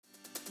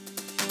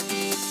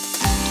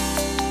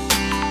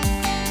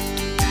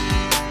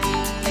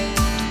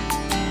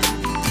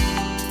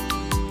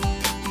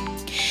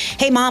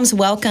Hey moms,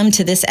 welcome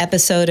to this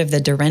episode of the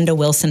Durenda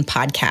Wilson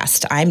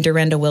podcast. I'm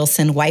Durenda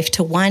Wilson, wife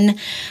to 1,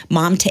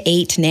 mom to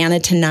 8, nana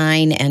to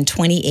 9, and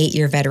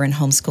 28-year veteran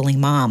homeschooling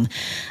mom.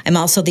 I'm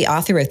also the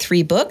author of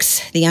 3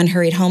 books: The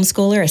Unhurried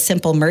Homeschooler, a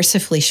simple,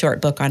 mercifully short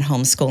book on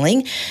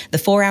homeschooling; The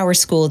 4-Hour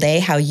School Day,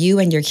 How You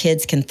and Your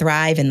Kids Can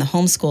Thrive in the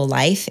Homeschool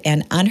Life;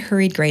 and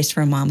Unhurried Grace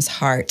for a Mom's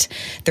Heart,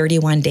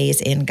 31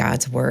 Days in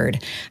God's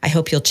Word. I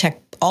hope you'll check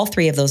all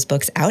 3 of those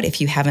books out. If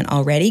you haven't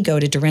already, go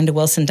to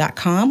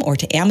durendawilson.com or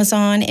to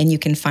Amazon, and you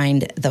can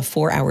find the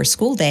 4-Hour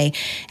School Day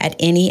at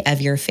any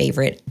of your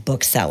favorite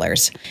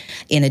booksellers,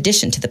 in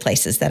addition to the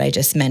places that I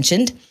just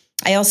mentioned.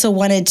 I also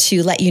wanted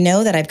to let you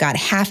know that I've got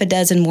half a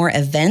dozen more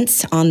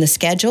events on the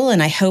schedule,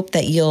 and I hope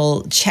that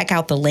you'll check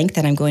out the link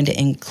that I'm going to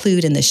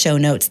include in the show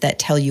notes that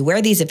tell you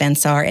where these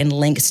events are and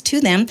links to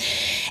them.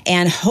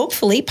 And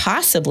hopefully,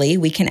 possibly,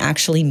 we can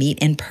actually meet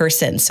in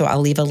person. So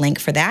I'll leave a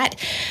link for that.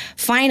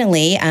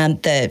 Finally,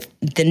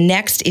 the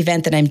next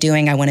event that I'm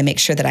doing, I want to make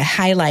sure that I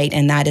highlight,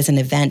 and that is an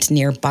event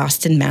near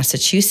Boston,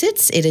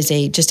 Massachusetts. It is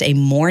just a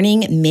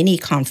morning mini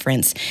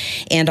conference,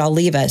 and I'll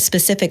leave a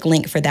specific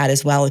link for that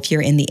as well. If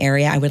you're in the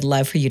area, I would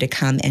love for you to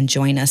come and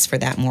join us for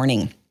that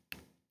morning.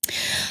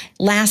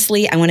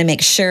 Lastly, I want to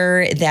make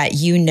sure that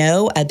you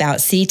know about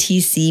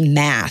CTC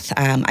Math.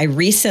 I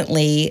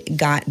recently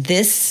got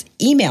this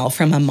email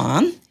from a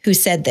mom who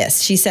said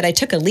this. She said, "I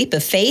took a leap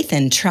of faith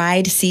and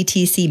tried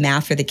CTC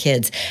Math for the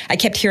kids. I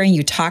kept hearing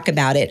you talk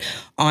about it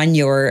on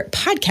your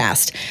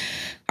podcast.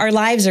 Our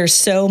lives are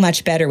so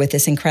much better with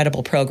this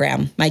incredible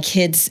program. My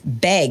kids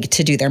beg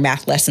to do their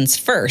math lessons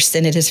first,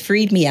 and it has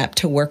freed me up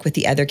to work with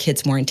the other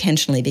kids more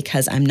intentionally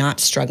because I'm not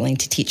struggling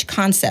to teach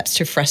concepts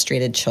to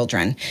frustrated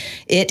children.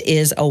 It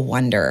is a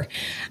wonder.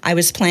 I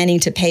was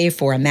planning to pay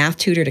for a math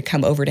tutor to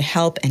come over to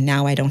help, and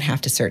now I don't have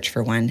to search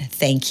for one.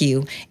 Thank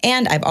you."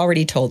 And I've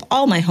already told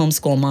all my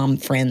homeschool mom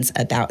friends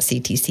about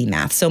CTC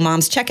Math. So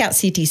moms, check out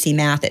CTC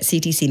Math at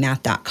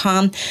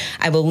ctcmath.com.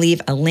 I will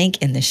leave a link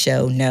in the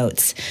show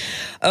notes.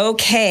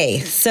 Okay,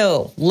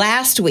 so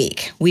last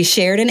week we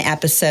shared an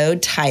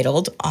episode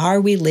titled,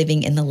 "Are We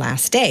Living in the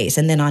Last Days?"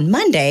 And then on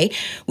Monday,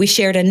 we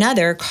shared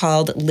another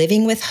called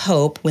 "Living with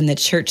Hope When the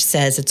Church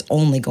Says It's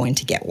Only Going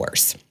to Get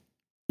Worse."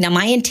 Now,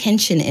 my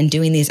intention in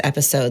doing these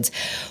episodes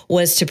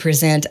was to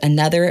present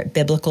another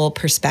biblical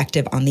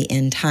perspective on the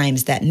end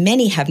times that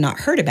many have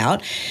not heard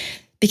about,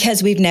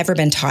 because we've never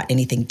been taught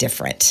anything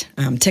different.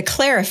 To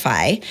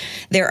clarify,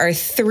 there are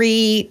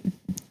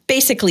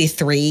basically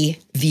three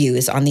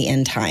views on the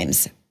end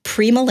times: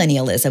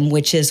 premillennialism,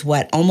 which is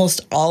what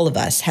almost all of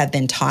us have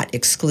been taught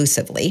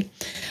exclusively;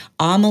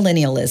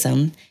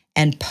 amillennialism;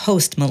 and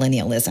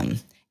postmillennialism.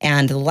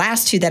 And the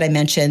last 2 that I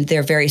mentioned,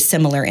 they're very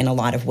similar in a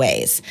lot of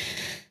ways.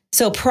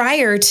 So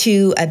prior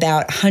to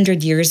about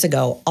 100 years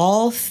ago,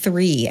 all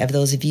 3 of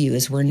those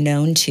views were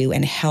known to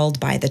and held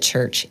by the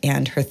church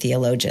and her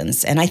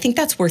theologians. And I think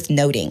that's worth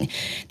noting.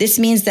 This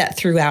means that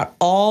throughout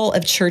all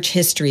of church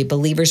history,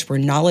 believers were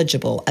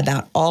knowledgeable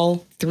about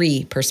all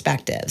 3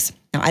 perspectives.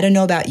 Now, I don't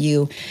know about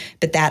you,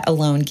 but that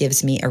alone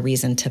gives me a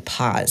reason to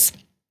pause.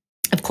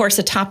 Of course,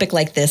 a topic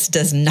like this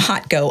does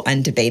not go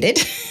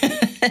undebated.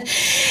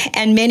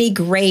 And many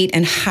great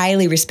and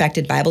highly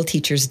respected Bible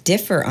teachers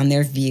differ on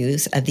their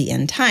views of the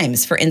end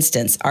times. For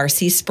instance,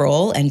 R.C.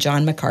 Sproul and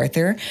John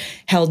MacArthur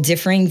held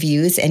differing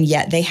views, and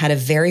yet they had a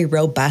very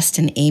robust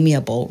and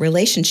amiable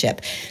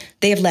relationship.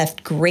 They have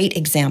left great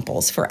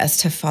examples for us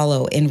to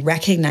follow in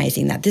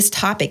recognizing that this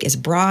topic is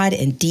broad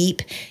and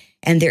deep,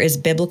 and there is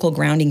biblical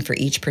grounding for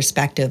each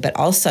perspective, but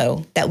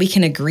also that we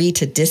can agree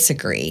to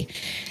disagree.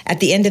 At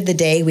the end of the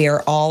day, we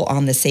are all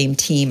on the same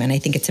team, and I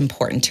think it's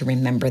important to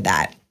remember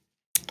that.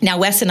 Now,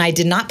 Wes and I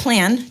did not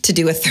plan to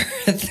do a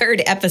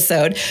third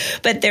episode,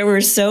 but there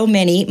were so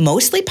many,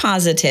 mostly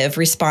positive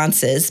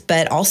responses,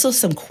 but also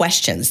some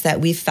questions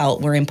that we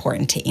felt were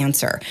important to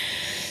answer.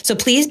 So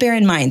please bear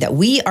in mind that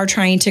we are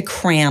trying to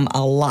cram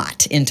a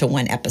lot into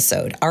one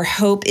episode. Our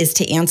hope is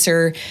to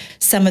answer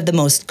some of the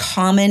most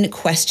common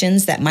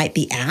questions that might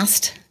be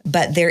asked,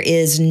 but there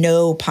is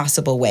no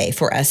possible way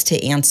for us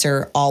to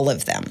answer all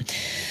of them.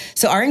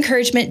 So our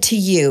encouragement to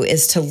you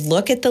is to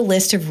look at the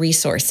list of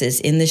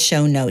resources in the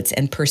show notes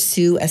and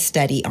pursue a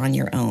study on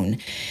your own.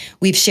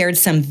 We've shared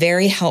some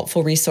very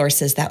helpful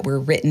resources that were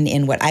written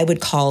in what I would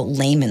call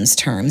layman's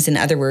terms. In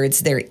other words,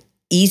 they're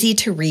easy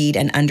to read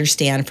and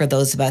understand for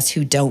those of us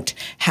who don't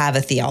have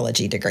a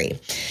theology degree.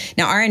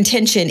 Now, our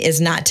intention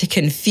is not to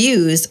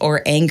confuse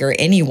or anger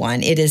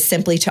anyone. It is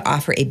simply to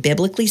offer a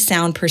biblically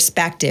sound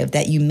perspective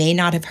that you may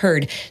not have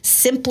heard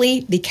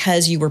simply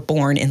because you were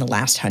born in the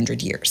last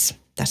 100 years.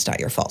 That's not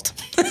your fault.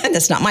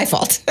 That's not my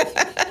fault.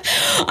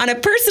 On a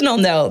personal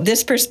note,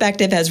 this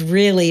perspective has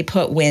really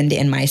put wind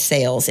in my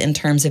sails in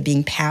terms of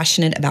being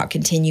passionate about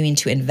continuing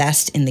to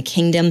invest in the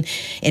kingdom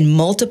in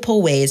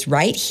multiple ways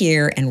right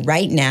here and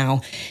right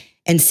now,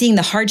 and seeing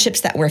the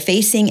hardships that we're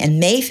facing and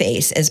may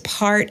face as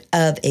part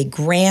of a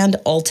grand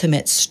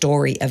ultimate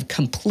story of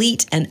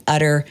complete and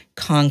utter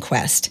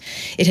conquest.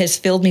 It has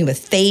filled me with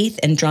faith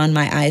and drawn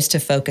my eyes to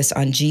focus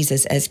on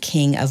Jesus as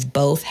King of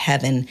both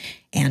heaven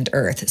and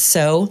earth.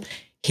 So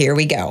Here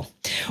we go.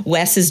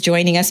 Wes is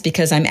joining us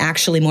because I'm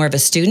actually more of a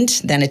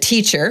student than a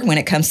teacher when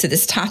it comes to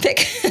this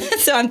topic.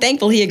 So I'm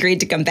thankful he agreed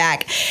to come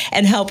back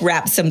and help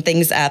wrap some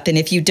things up. And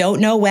if you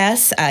don't know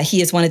Wes,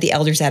 he is one of the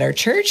elders at our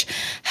church,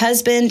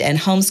 husband and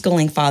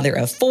homeschooling father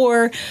of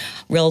 4,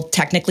 real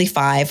technically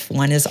 5.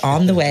 One is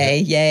on the way.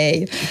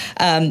 Yay.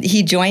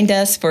 He joined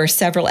us for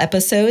several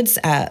episodes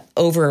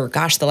over,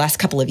 the last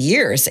couple of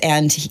years.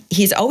 And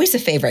he's always a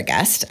favorite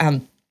guest.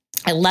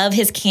 I love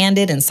his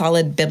candid and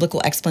solid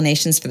biblical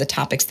explanations for the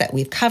topics that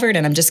we've covered.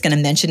 And I'm just going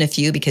to mention a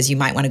few because you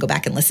might want to go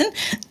back and listen.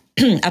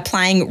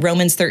 Applying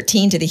Romans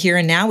 13 to the here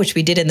and now, which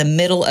we did in the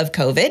middle of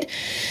COVID.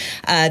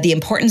 The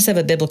importance of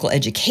a biblical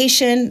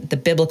education, the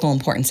biblical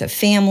importance of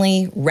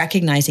family,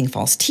 recognizing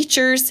false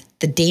teachers,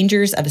 the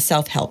dangers of a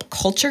self-help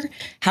culture,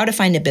 how to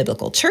find a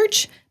biblical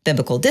church,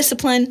 biblical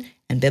discipline,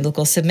 and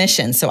biblical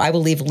submission. So I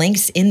will leave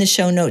links in the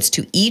show notes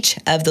to each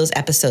of those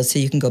episodes so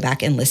you can go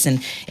back and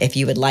listen if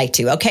you would like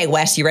to. Okay,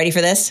 Wes, you ready for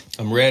this?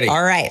 I'm ready.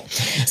 All right.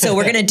 So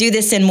we're going to do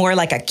this in more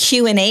like a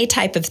Q&A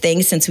type of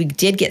thing since we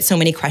did get so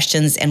many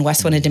questions and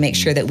Wes wanted to make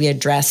sure that we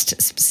addressed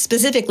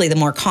specifically the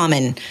more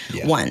common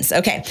ones.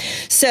 Okay.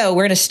 So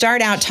we're going to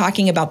start out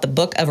talking about the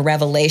book of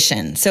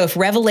Revelation. So if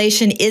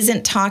Revelation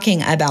isn't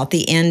talking about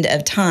the end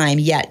of time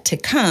yet to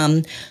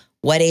come,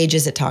 what age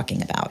is it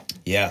talking about?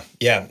 Yeah.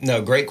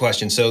 No, great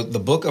question. So the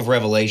book of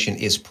Revelation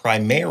is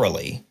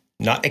primarily,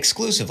 not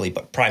exclusively,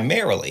 but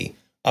primarily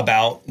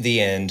about the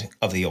end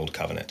of the Old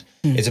Covenant.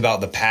 It's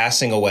about the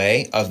passing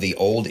away of the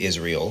old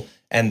Israel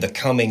and the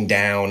coming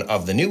down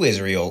of the new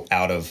Israel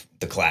out of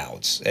the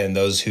clouds. And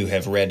those who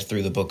have read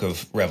through the book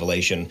of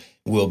Revelation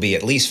will be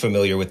at least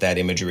familiar with that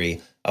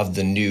imagery of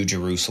the new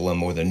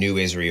Jerusalem or the new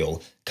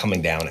Israel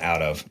coming down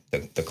out of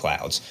the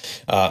clouds.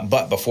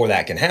 But before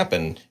that can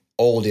happen,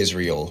 old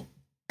Israel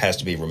has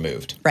to be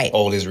removed. Right.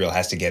 Old Israel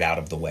has to get out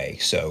of the way,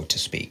 so to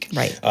speak.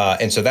 Right.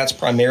 And so that's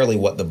primarily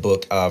what the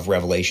book of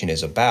Revelation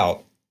is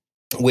about,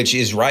 which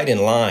is right in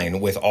line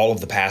with all of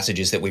the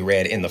passages that we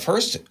read in the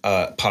first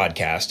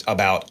podcast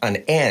about an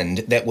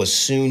end that was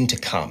soon to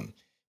come.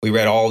 We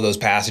read all of those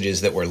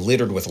passages that were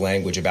littered with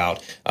language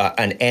about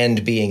an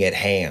end being at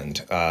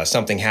hand,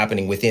 something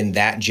happening within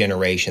that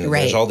generation. Right.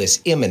 There's all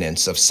this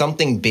imminence of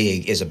something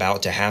big is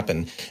about to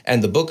happen.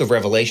 And the book of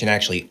Revelation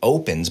actually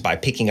opens by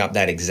picking up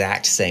that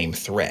exact same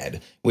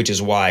thread, which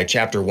is why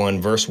chapter 1,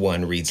 verse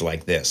 1 reads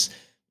like this: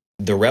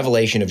 "The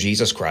revelation of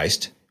Jesus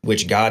Christ,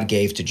 which God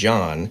gave to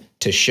John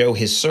to show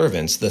his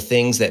servants the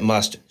things that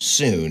must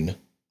soon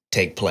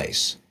take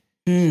place."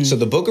 So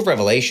the book of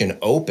Revelation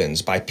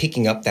opens by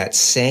picking up that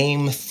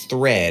same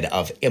thread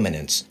of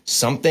imminence.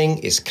 Something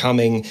is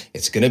coming,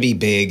 it's going to be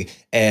big,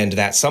 and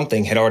that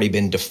something had already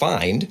been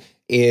defined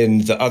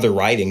in the other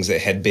writings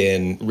that had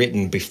been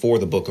written before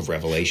the book of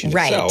Revelation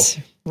itself.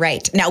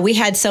 Right. Now, we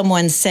had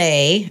someone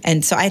say,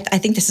 and so I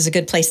think this is a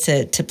good place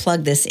to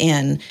plug this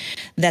in,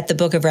 that the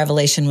book of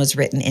Revelation was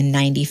written in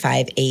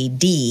 95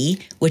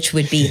 AD, which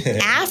would be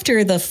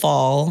after the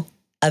fall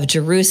of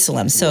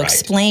Jerusalem. So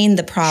explain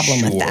the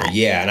problem with that.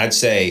 Yeah, and I'd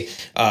say,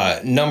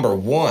 number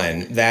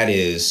one, that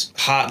is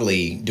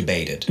hotly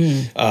debated.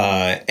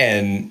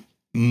 And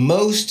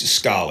most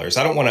scholars,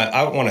 I don't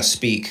want to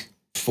speak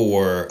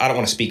for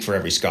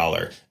every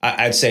scholar.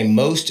 I'd say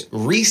most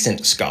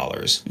recent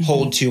scholars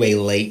hold to a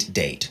late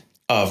date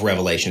of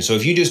Revelation. So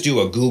if you just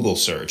do a Google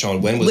search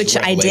on when was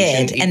Revelation, I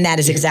did, and that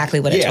is exactly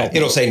what it told me.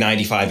 It'll say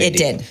 95 AD. It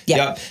did,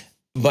 yep.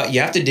 But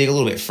you have to dig a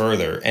little bit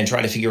further and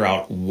try to figure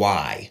out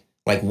why.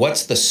 Like,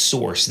 what's the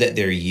source that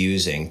they're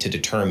using to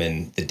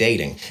determine the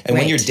dating? And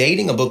when you're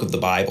dating a book of the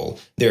Bible,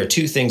 there are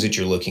two things that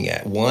you're looking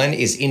at. One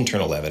is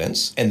internal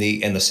evidence, and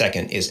the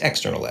second is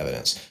external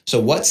evidence. So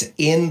what's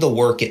in the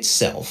work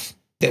itself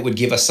that would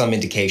give us some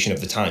indication of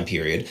the time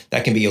period?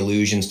 That can be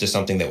allusions to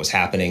something that was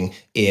happening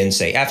in,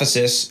 say,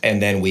 Ephesus,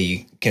 and then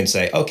we can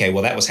say, okay,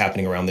 well, that was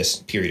happening around this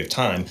period of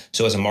time.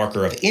 So as a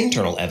marker of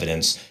internal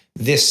evidence,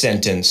 this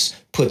sentence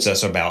puts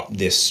us about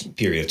this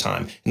period of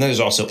time. And then there's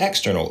also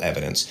external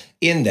evidence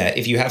in that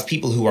if you have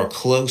people who are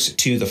close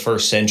to the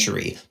first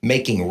century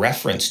making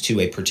reference to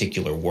a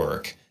particular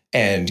work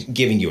and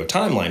giving you a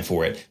timeline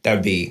for it, that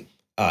would be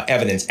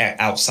evidence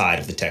outside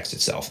of the text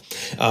itself.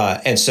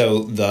 And so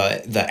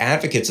the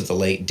advocates of the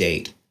late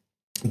date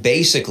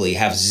basically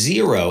have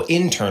zero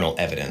internal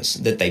evidence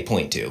that they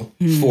point to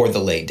for the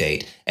late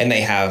date. And they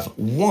have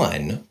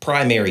one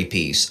primary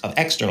piece of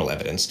external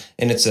evidence,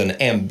 and it's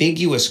an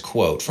ambiguous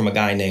quote from a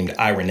guy named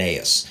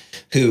Irenaeus,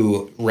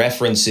 who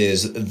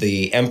references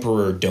the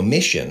Emperor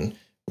Domitian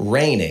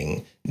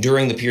reigning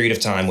during the period of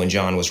time when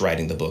John was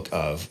writing the book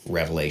of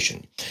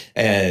Revelation.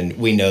 And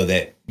we know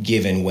that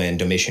given when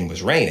Domitian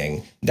was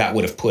reigning, that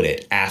would have put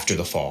it after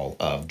the fall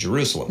of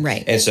Jerusalem.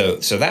 Right. And so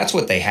that's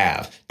what they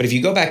have. But if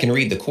you go back and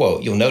read the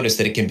quote, you'll notice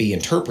that it can be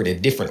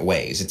interpreted different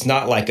ways. It's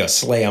not like a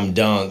slam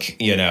dunk,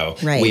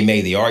 we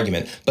made the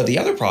argument. But the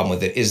other problem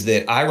with it is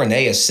that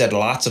Irenaeus said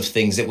lots of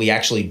things that we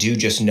actually do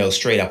just know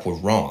straight up were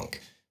wrong.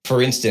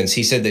 For instance,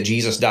 he said that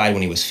Jesus died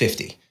when he was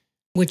 50.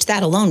 Which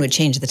that alone would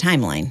change the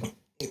timeline.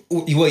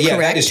 Well, yeah,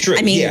 correct? that is true.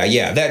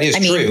 That is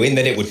true in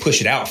that it would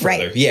push it out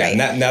further. Right, yeah,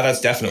 right. Now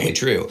that's definitely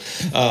true.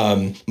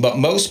 But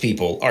most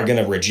people are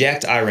going to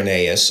reject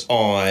Irenaeus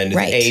on the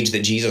age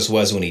that Jesus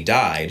was when he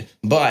died.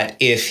 But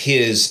if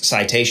his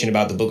citation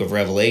about the book of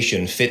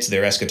Revelation fits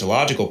their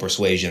eschatological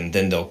persuasion,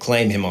 then they'll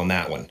claim him on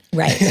that one.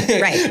 Right.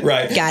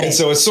 Right. Got it. And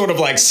so it's sort of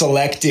like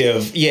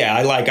selective. Yeah,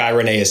 I like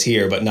Irenaeus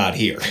here, but not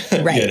here.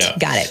 Right.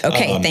 Got it.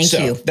 Okay. Thank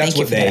you. That's thank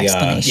you for that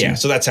explanation.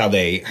 so that's how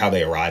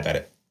they arrive at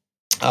it.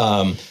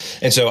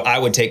 And so I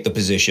would take the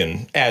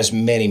position, as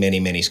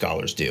many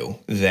scholars do,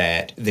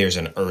 that there's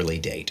an early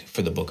date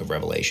for the book of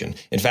Revelation.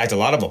 In fact, a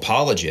lot of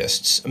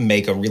apologists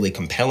make a really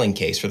compelling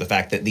case for the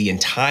fact that the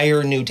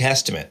entire New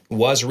Testament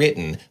was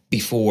written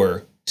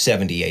before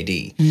 70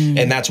 AD.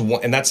 And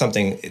that's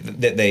something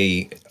that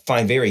they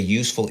find very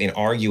useful in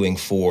arguing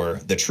for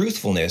the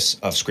truthfulness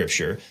of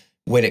Scripture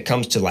when it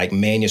comes to like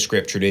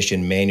manuscript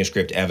tradition,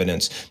 manuscript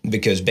evidence,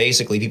 because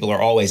basically people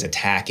are always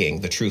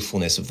attacking the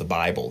truthfulness of the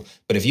Bible.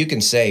 But if you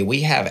can say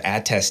we have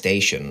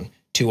attestation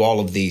to all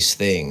of these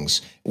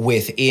things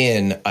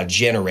within a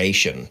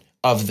generation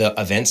of the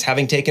events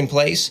having taken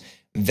place,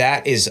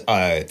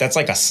 that's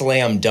like a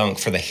slam dunk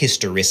for the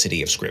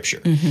historicity of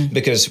Scripture.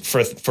 Because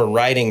for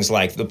writings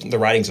like the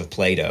writings of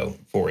Plato,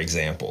 for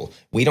example,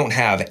 we don't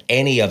have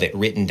any of it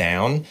written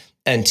down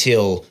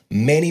until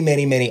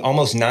many,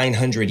 almost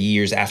 900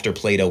 years after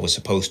Plato was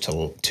supposed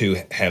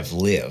to have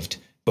lived,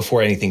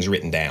 before anything's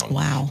written down.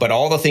 Wow. But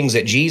all the things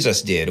that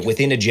Jesus did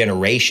within a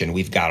generation,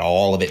 we've got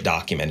all of it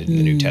documented in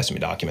the New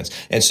Testament documents.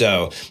 And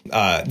so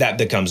that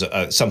becomes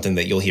something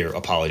that you'll hear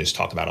apologists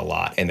talk about a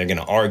lot. And they're going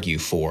to argue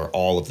for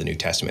all of the New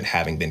Testament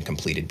having been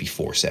completed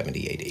before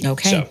 70 AD.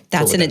 Okay. So,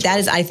 that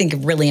is, I think, a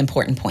really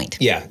important point.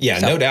 Yeah,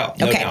 no doubt.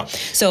 No doubt.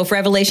 So if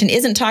Revelation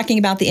isn't talking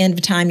about the end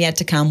of time yet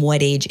to come,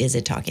 what age is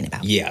it talking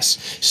about? Yes.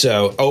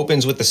 So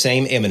opens with the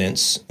same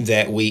imminence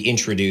that we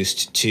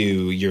introduced to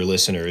your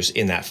listeners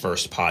in that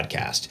first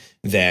podcast,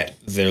 that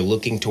they're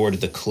looking toward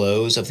the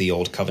close of the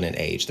Old Covenant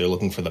age. They're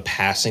looking for the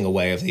passing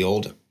away of the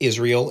old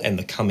Israel and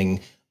the coming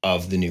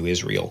of the new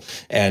Israel.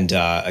 And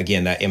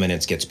again, that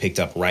imminence gets picked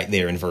up right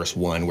there in verse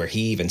 1, where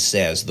he even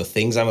says, the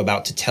things I'm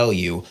about to tell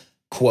you,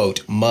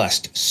 quote,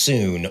 must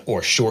soon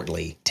or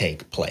shortly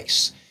take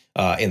place.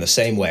 In the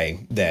same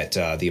way that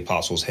the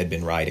apostles had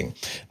been writing.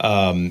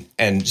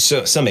 And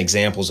so some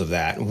examples of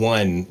that,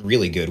 one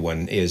really good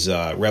one is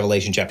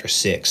Revelation chapter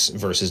 6,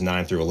 verses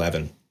 9 through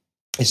 11.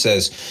 It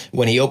says,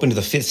 when he opened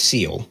the fifth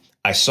seal,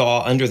 I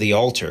saw under the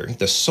altar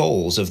the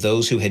souls of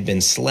those who had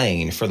been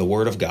slain for the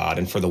word of God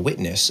and for the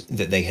witness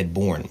that they had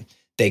borne.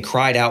 They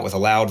cried out with a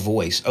loud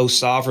voice, O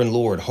sovereign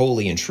Lord,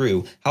 holy and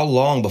true, how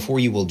long before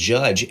you will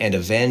judge and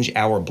avenge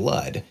our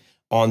blood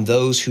on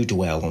those who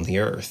dwell on the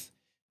earth?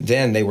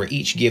 Then they were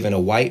each given a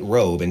white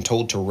robe and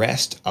told to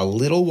rest a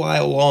little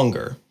while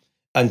longer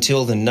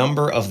until the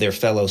number of their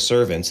fellow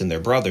servants and their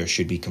brothers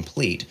should be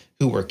complete,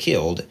 who were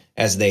killed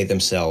as they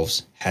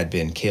themselves had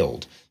been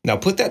killed. Now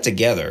put that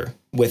together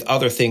with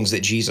other things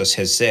that Jesus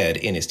has said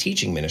in his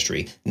teaching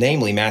ministry,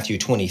 namely Matthew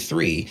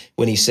 23,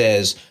 when he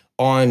says,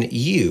 on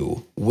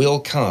you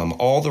will come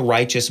all the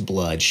righteous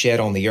blood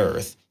shed on the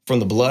earth, from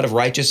the blood of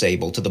righteous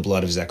Abel to the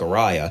blood of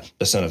Zechariah,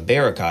 the son of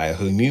Berechiah,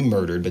 whom you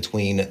murdered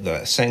between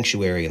the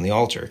sanctuary and the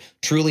altar.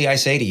 Truly I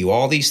say to you,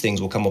 all these things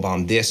will come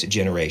upon this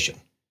generation.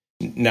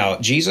 Now,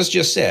 Jesus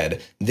just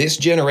said, this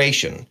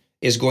generation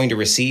is going to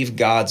receive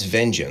God's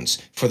vengeance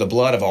for the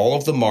blood of all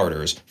of the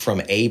martyrs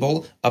from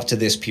Abel up to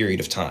this period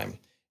of time.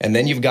 And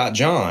then you've got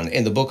John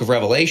in the book of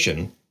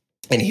Revelation,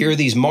 and here are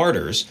these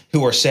martyrs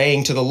who are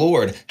saying to the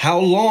Lord, how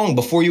long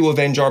before you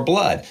avenge our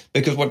blood?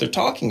 Because what they're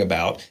talking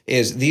about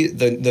is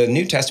the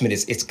New Testament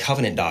it's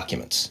covenant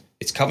documents.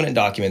 It's covenant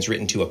documents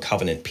written to a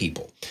covenant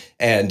people.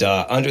 And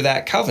under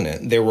that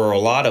covenant, there were a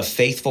lot of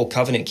faithful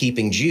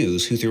covenant-keeping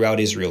Jews who throughout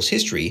Israel's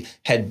history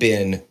had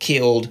been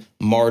killed,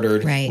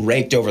 martyred,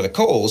 raked over the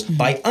coals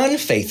by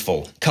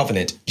unfaithful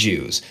covenant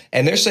Jews.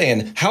 And they're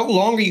saying, how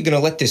long are you going to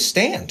let this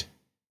stand?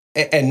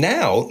 And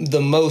now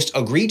the most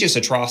egregious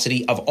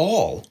atrocity of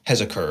all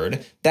has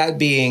occurred, that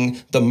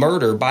being the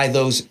murder by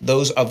those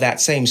of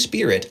that same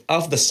spirit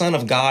of the Son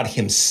of God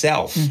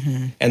himself.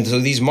 And so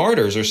these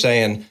martyrs are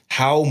saying,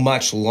 how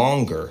much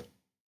longer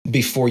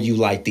before you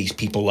light these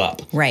people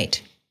up?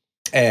 Right.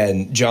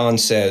 And John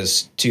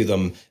says to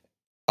them,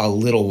 a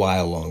little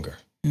while longer.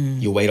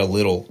 You wait a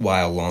little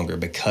while longer,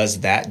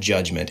 because that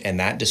judgment and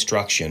that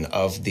destruction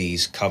of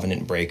these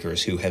covenant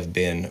breakers who have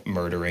been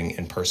murdering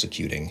and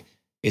persecuting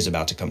is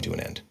about to come to an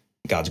end.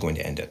 God's going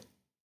to end it.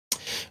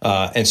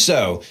 And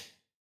so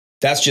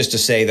that's just to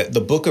say that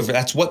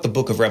that's what the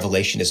book of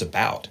Revelation is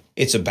about.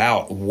 It's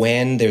about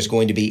when there's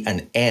going to be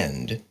an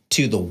end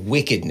to the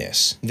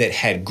wickedness that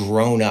had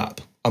grown up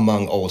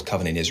among Old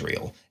Covenant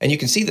Israel. And you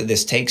can see that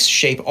this takes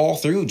shape all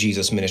through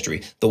Jesus'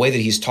 ministry, the way that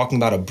he's talking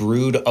about a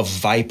brood of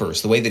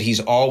vipers, the way that he's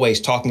always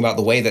talking about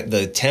the way that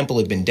the temple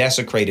had been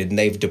desecrated and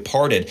they've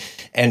departed,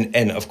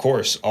 and of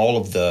course all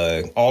of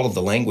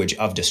the language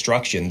of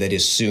destruction that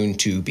is soon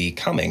to be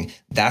coming.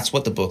 That's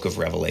what the book of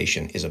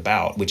Revelation is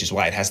about, which is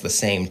why it has the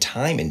same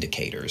time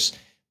indicators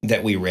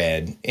that we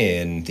read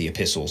in the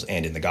epistles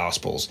and in the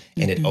gospels,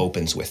 and it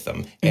opens with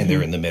them, and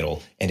they're in the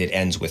middle, and it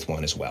ends with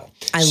one as well.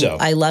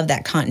 I love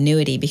that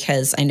continuity,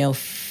 because I know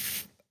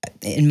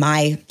in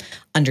my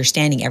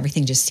understanding,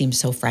 everything just seems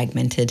so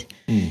fragmented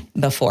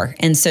before.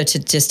 And so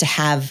to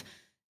have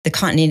the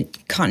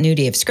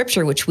continuity of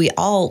Scripture, which we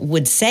all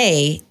would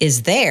say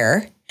is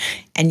there,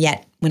 and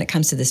yet when it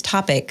comes to this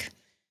topic,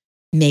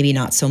 maybe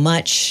not so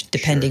much,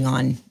 depending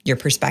on your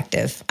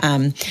perspective.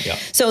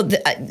 So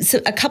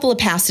a couple of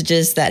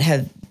passages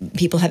that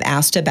people have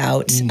asked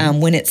about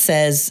when it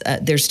says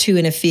there's two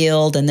in a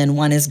field and then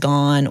one is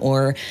gone,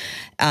 or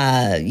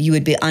you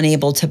would be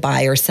unable to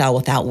buy or sell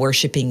without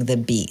worshiping the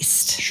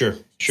beast. Sure.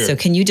 So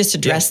can you just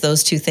address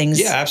those two things?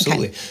 Yeah,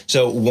 absolutely. Okay.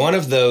 So one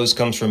of those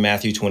comes from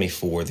Matthew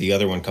 24. The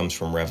other one comes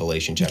from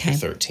Revelation chapter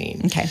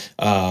 13. Okay.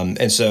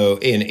 And so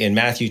in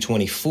Matthew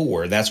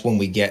 24, that's when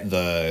we get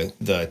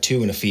the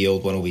two in a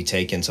field. One will be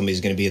taken. Somebody's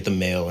going to be at the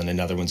mill, and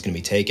another one's going to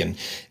be taken.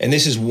 And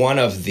this is one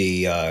of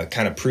the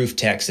kind of proof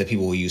texts that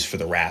people will use for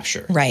the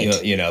rapture. Right.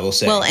 They'll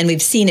say. Well, and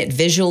we've seen it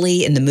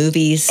visually in the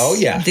movies. Oh,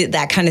 yeah.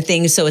 That kind of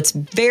thing. So it's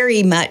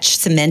very much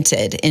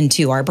cemented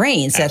into our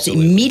brains. That's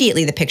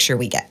immediately the picture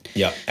we get.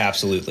 Yeah,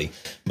 absolutely.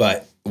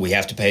 But we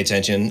have to pay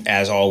attention,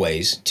 as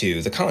always,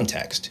 to the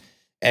context.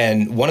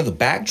 And one of the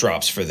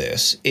backdrops for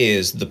this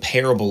is the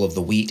parable of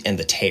the wheat and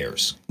the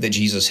tares that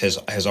Jesus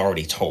has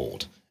already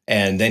told.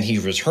 And then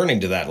he's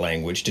returning to that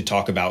language to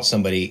talk about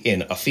somebody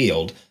in a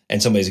field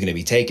and somebody's going to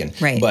be taken.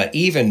 Right. But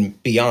even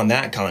beyond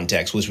that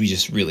context, which we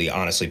just really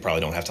honestly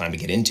probably don't have time to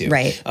get into.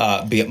 Right.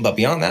 But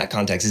beyond that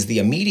context is the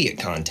immediate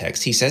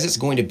context. He says it's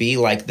going to be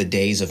like the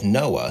days of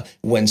Noah,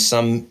 when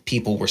some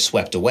people were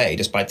swept away,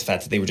 despite the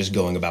fact that they were just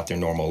going about their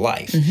normal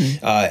life.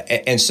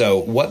 And so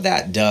what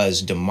that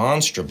does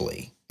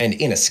demonstrably and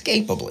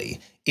inescapably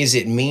is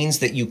it means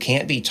that you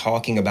can't be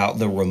talking about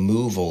the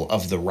removal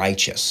of the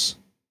righteous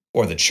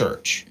or the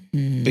church,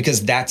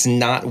 because that's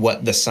not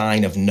what the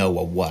sign of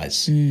Noah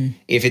was.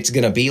 If it's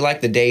going to be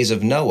like the days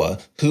of Noah,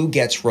 who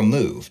gets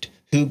removed?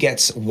 Who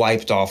gets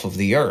wiped off of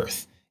the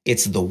earth?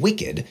 It's the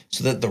wicked,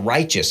 so that the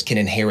righteous can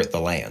inherit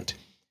the land.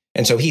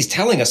 And so he's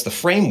telling us the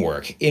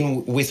framework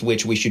with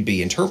which we should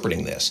be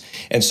interpreting this.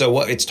 And so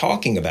what it's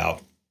talking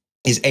about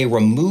is a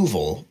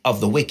removal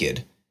of the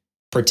wicked,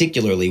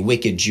 particularly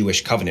wicked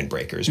Jewish covenant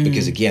breakers,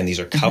 because again, these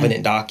are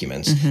covenant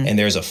documents, and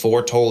there's a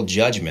foretold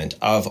judgment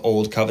of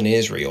Old Covenant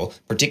Israel,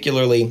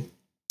 particularly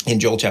in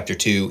Joel chapter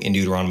 2, in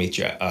Deuteronomy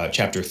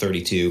chapter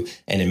 32,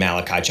 and in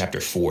Malachi chapter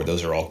 4.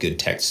 Those are all good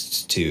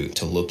texts to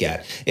look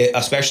at,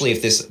 especially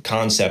if this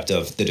concept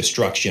of the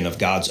destruction of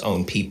God's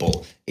own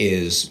people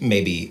is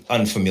maybe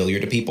unfamiliar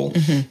to people.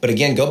 But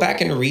again, go back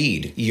and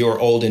read your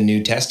Old and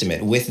New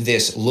Testament with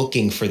this,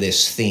 looking for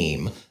this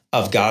theme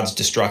of God's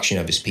destruction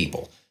of his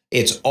people.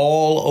 It's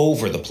all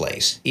over the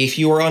place. If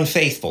you are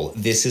unfaithful,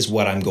 this is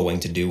what I'm going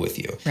to do with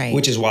you. Right.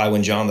 Which is why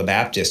when John the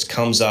Baptist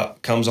comes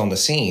on the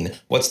scene,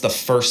 what's the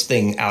first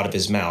thing out of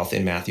his mouth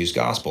in Matthew's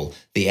gospel?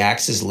 The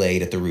axe is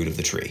laid at the root of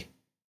the tree.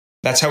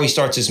 That's how he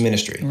starts his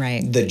ministry.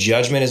 Right. The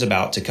judgment is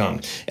about to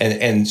come.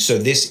 And so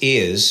this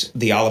is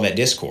the Olivet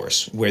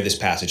Discourse where this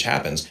passage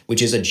happens,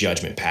 which is a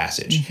judgment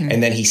passage.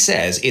 And then he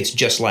says it's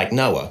just like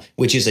Noah,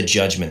 which is a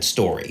judgment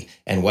story.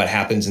 And what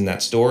happens in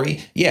that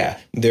story? Yeah,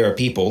 there are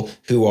people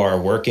who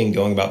are working,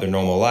 going about their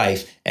normal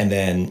life, and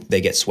then they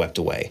get swept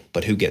away.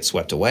 But who gets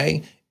swept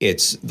away?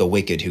 It's the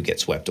wicked who get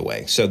swept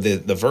away. So the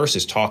verse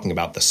is talking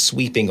about the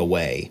sweeping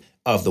away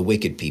of the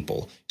wicked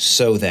people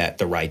so that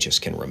the righteous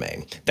can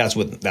remain. That's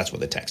what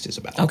the text is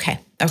about. Okay.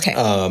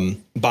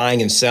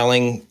 Buying and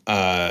selling,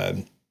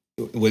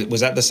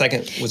 was that the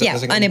second?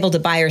 Unable to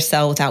buy or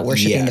sell without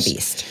worshiping the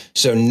beast.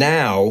 So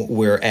now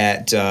we're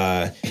at,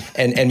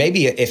 and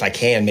maybe if I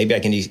can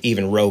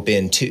even rope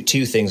in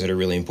two things that are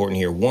really important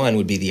here. One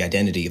would be the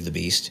identity of the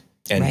beast.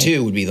 And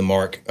two would be the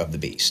mark of the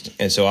beast.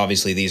 And so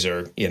obviously these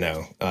are,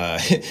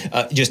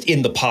 just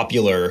in the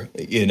popular,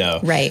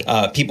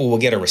 people will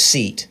get a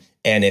receipt.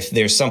 And if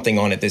there's something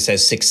on it that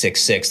says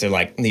 666, they're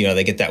like,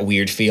 they get that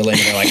weird feeling. And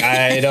they're like,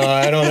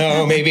 I don't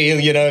know,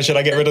 maybe, should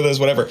I get rid of this,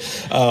 whatever.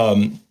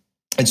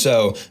 And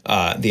so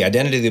the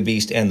identity of the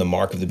beast and the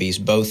mark of the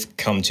beast both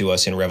come to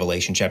us in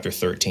Revelation chapter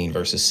 13,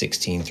 verses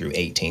 16 through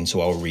 18.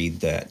 So I'll read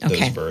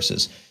those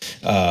verses.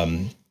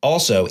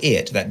 Also,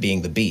 that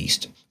being the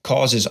beast,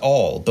 causes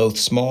all, both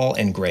small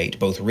and great,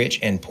 both rich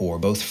and poor,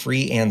 both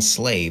free and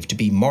slave, to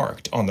be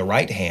marked on the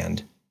right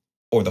hand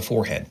or the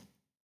forehead,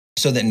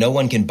 so that no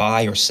one can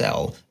buy or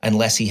sell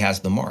unless he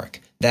has the mark,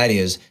 that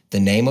is, the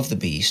name of the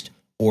beast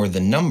or the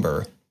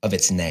number of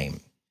its name.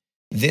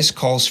 This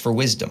calls for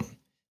wisdom.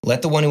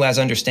 Let the one who has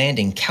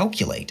understanding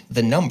calculate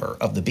the number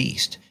of the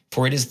beast,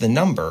 for it is the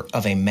number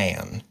of a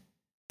man,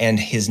 and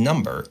his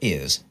number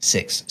is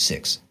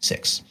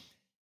 666.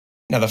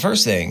 Now, the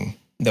first thing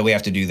that we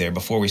have to do there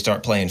before we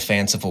start playing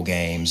fanciful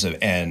games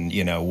and,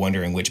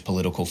 wondering which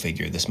political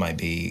figure this might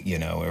be,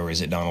 or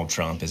is it Donald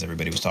Trump, as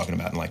everybody was talking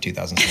about in like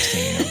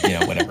 2016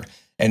 or, whatever.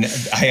 And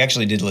I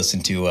actually did listen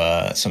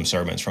to some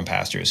sermons from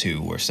pastors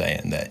who were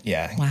saying that,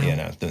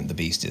 the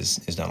beast is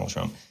Donald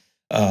Trump.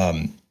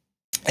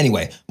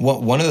 Anyway,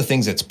 one of the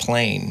things that's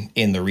plain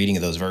in the reading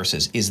of those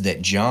verses is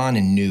that John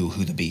knew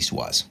who the beast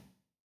was.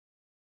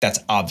 That's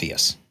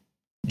obvious.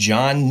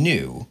 John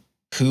knew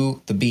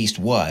who the beast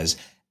was,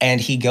 and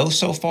he goes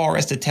so far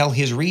as to tell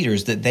his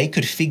readers that they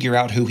could figure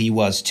out who he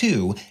was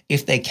too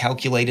if they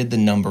calculated the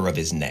number of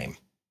his name.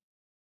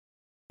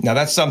 Now,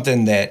 that's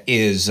something that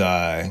is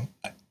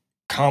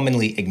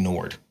commonly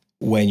ignored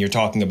when you're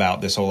talking about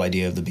this whole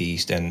idea of the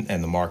beast and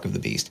the mark of the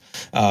beast,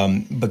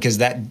 because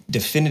that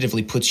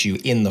definitively puts you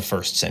in the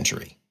first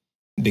century.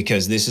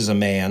 Because this is a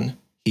man,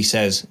 he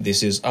says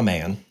this is a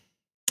man,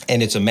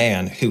 and it's a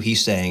man who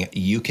he's saying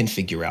you can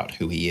figure out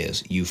who he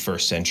is, you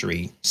first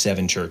century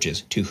 7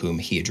 churches to whom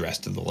he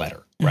addressed the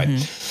letter, right?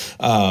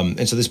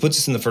 And so this puts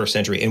us in the first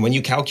century. And when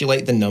you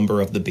calculate the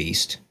number of the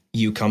beast,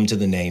 you come to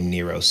the name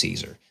Nero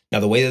Caesar. Now,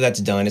 the way that that's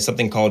done is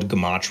something called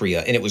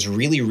gematria, and it was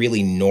really,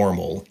 really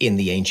normal in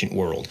the ancient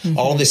world.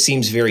 All this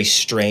seems very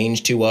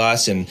strange to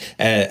us and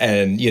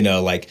you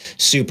know, like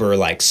super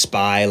like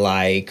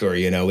spy-like, or,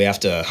 you know, we have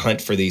to hunt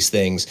for these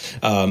things.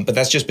 But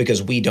that's just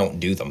because we don't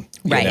do them.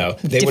 Right. You know,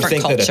 they would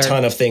think that a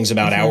ton of things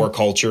about our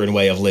culture and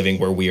way of living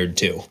were weird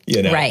too,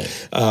 you know.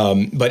 Right.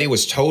 But it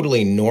was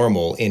totally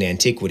normal in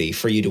antiquity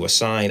for you to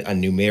assign a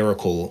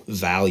numerical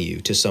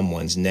value to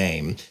someone's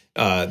name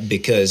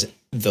because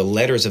the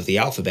letters of the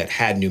alphabet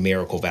had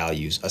numerical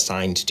values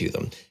assigned to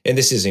them. And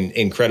this is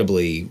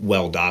incredibly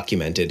well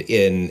documented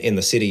in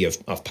the city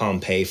of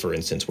Pompeii, for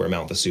instance, where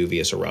Mount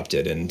Vesuvius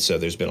erupted. And so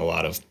there's been a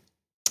lot of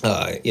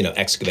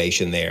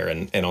excavation there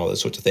and all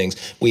those sorts of things.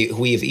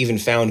 We have even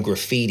found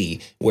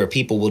graffiti where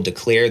people will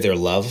declare their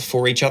love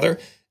for each other.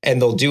 And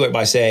they'll do it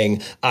by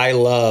saying, I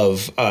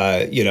love,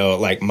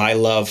 like my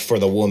love for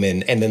the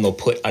woman. And then they'll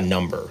put a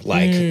number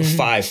like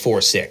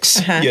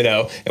 546, you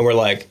know, and we're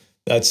like,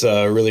 that's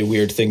a really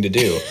weird thing to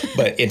do.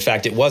 But in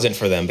fact, it wasn't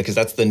for them because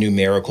that's the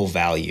numerical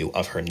value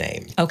of her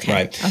name. Okay.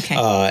 Right. Okay.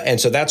 And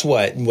so that's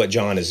what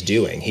John is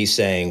doing. He's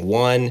saying,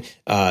 one,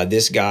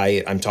 this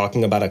guy, I'm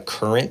talking about a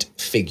current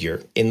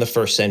figure in the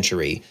first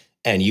century,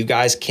 and you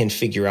guys can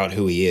figure out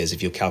who he is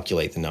if you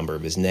calculate the number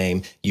of his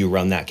name. You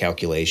run that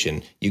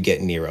calculation, you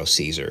get Nero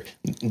Caesar.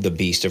 The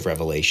beast of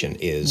Revelation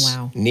is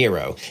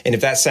Nero. And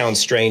if that sounds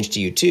strange to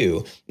you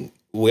too,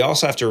 we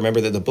also have to remember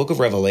that the book of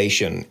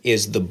Revelation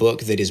is the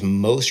book that is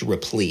most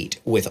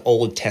replete with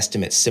Old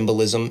Testament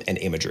symbolism and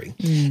imagery.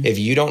 If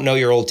you don't know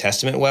your Old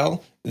Testament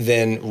well,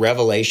 then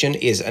Revelation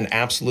is an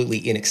absolutely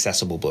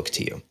inaccessible book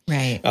to you.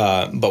 Right.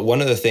 But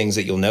one of the things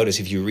that you'll notice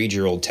if you read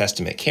your Old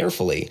Testament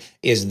carefully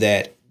is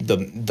that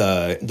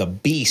the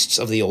beasts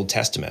of the Old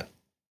Testament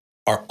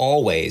are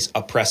always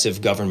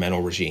oppressive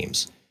governmental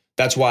regimes.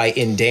 That's why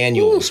in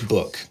Daniel's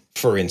book,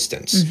 for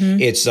instance,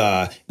 it's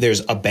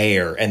there's a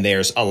bear and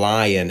there's a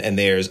lion and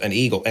there's an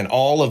eagle, and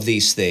all of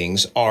these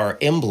things are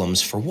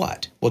emblems for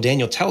what? Well,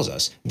 Daniel tells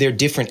us they're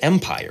different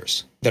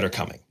empires that are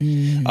coming.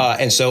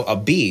 And so a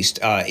beast,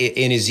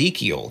 in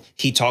Ezekiel,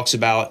 he talks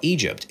about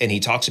Egypt, and he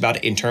talks about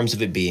it in terms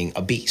of it being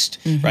a beast,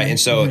 right? And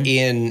so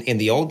in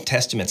the Old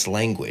Testament's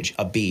language,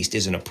 a beast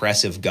is an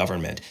oppressive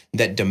government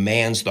that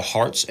demands the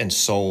hearts and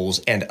souls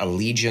and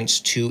allegiance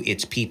to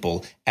its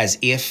people as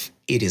if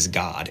it is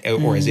God,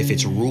 or as if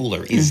its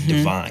ruler is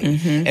divine.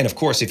 And of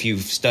course, if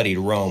you've studied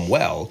Rome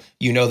well,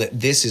 you know that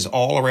this is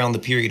all around the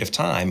period of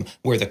time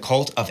where the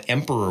cult of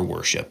emperor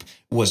worship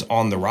was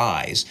on the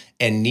rise,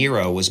 and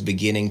Nero was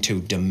beginning to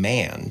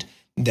demand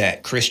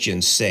that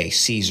Christians say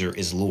Caesar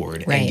is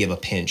Lord and give a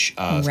pinch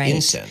of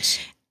incense.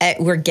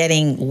 We're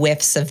getting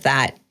whiffs of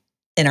that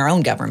in our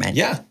own government.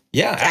 Yeah,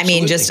 absolutely. I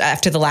mean, just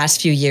after the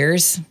last few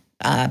years,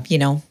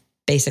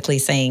 basically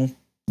saying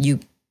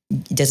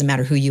it doesn't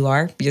matter who you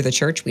are. You're the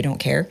church. We don't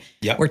care.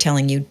 Yep. We're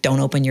telling you, don't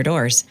open your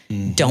doors.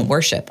 Don't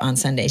worship on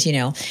Sundays,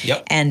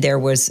 Yep. And there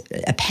was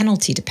a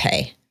penalty to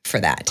pay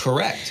for that.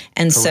 Correct.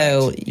 And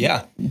so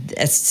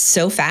it's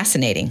so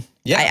fascinating.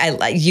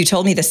 Yeah. You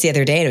told me this the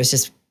other day, and it was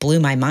just blew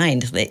my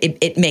mind.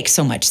 It makes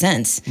so much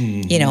sense.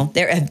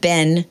 There have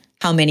been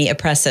how many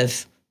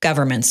oppressive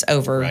governments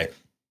over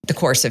the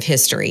course of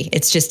history.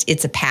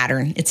 It's a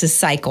pattern. It's a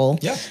cycle.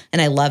 Yeah.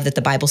 And I love that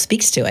the Bible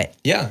speaks to it.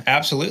 Yeah,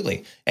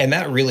 absolutely. And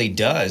that really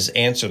does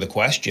answer the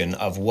question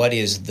of what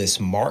is this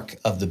mark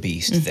of the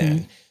beast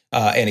then?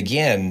 And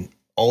again,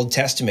 Old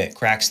Testament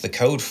cracks the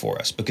code for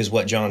us, because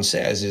what John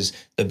says is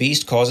the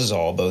beast causes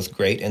all, both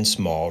great and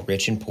small,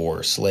 rich and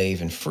poor,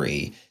 slave and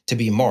free, to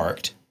be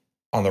marked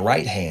on the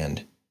right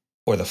hand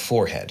or the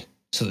forehead,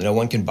 so that no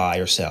one can buy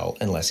or sell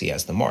unless he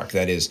has the mark.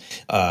 That is,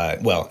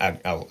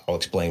 I'll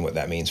explain what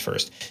that means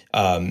first.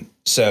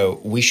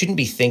 So we shouldn't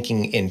be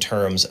thinking in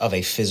terms of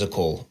a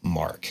physical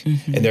mark.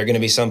 And there are going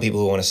to be some people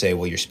who want to say,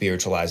 well, you're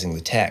spiritualizing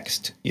the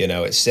text.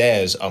 It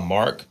says a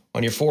mark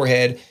on your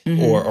forehead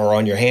or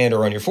on your hand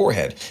or on your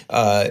forehead.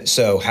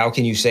 So how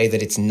can you say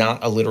that it's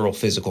not a literal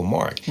physical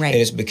mark? Right.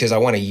 And it's because I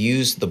want to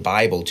use the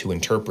Bible to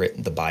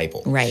interpret the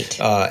Bible. Right.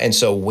 And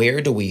so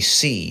where do we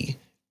see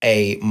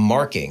a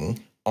marking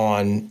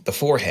on the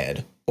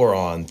forehead or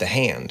on the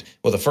hand?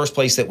 Well, the first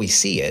place that we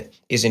see it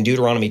is in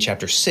Deuteronomy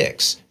chapter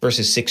 6,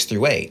 verses 6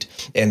 through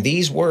 8. And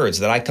these words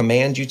that I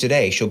command you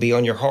today shall be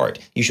on your heart.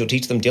 You shall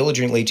teach them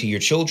diligently to your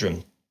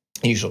children.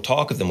 And you shall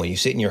talk of them when you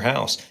sit in your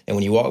house, and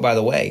when you walk by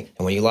the way,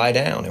 and when you lie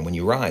down, and when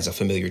you rise, a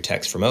familiar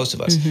text for most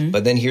of us.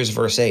 But then here's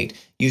verse 8.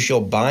 You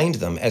shall bind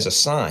them as a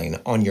sign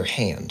on your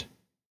hand,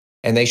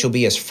 and they shall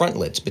be as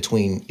frontlets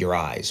between your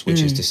eyes, which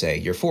is to say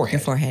your forehead.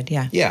 Your forehead,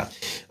 yeah. Yeah.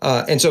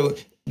 And so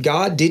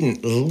God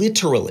didn't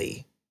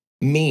literally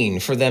mean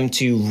for them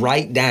to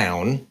write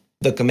down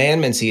the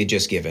commandments he had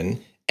just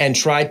given and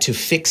try to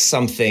fix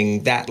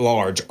something that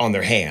large on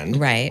their hand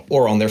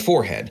or on their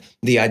forehead.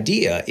 The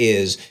idea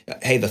is,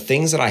 hey, the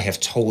things that I have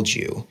told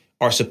you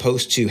are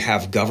supposed to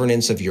have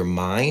governance of your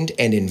mind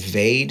and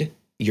invade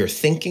your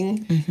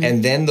thinking,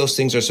 and then those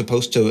things are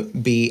supposed to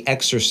be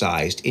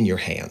exercised in your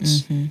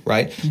hands,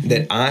 right?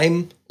 That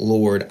I'm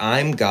Lord,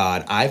 I'm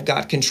God, I've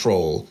got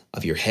control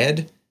of your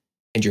head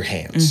and your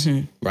hands,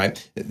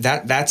 right?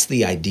 That's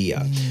the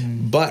idea.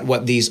 But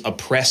what these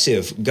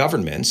oppressive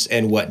governments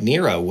and what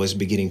Nero was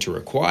beginning to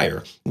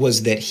require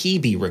was that he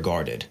be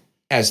regarded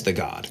as the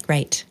God.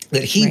 Right.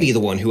 That he be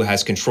the one who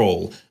has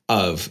control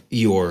of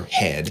your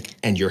head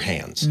and your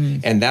hands.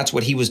 And that's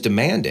what he was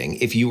demanding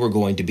if you were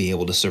going to be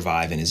able to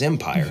survive in his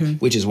empire,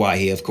 which is why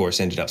he, of course,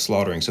 ended up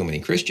slaughtering so many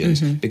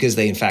Christians, because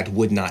they, in fact,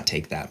 would not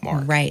take that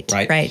mark.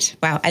 Right.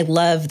 Wow. I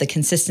love the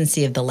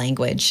consistency of the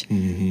language.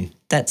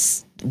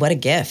 That's what a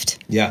gift.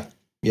 Yeah.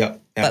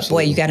 Yep. But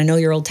Absolutely. boy, you got to know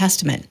your Old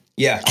Testament.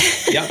 Yeah.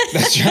 Yep.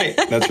 That's right.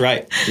 That's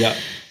right. Yep.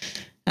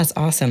 That's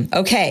awesome.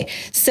 Okay.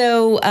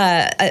 So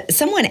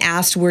someone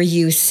asked, were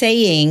you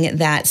saying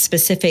that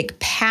specific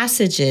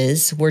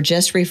passages were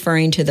just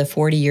referring to the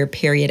 40-year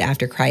period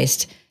after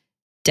Christ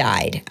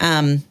died?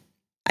 I'm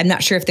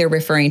not sure if they're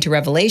referring to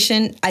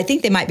Revelation. I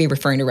think they might be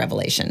referring to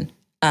Revelation.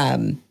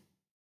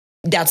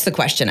 That's the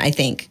question, I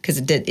think, because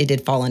it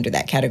did fall under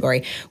that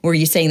category. Were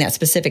you saying that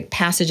specific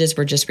passages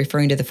were just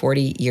referring to the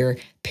 40-year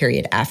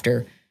period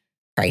after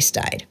Christ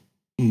died?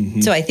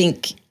 So I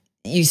think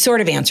you sort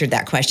of answered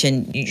that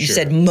question. You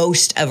said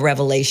most of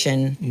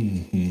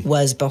Revelation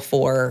was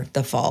before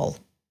the fall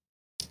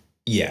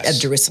of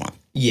Jerusalem.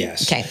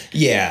 Yes. Okay.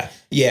 Yeah.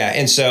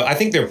 And so I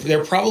think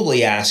they're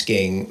probably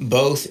asking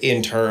both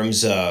in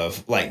terms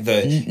of like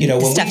the,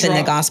 when stuff in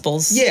the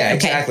Gospels. Yeah,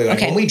 exactly.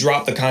 Like when we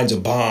drop the kinds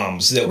of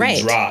bombs that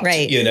we dropped,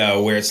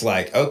 where it's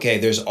like, okay,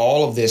 there's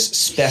all of this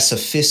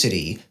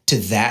specificity to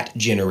that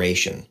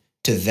generation,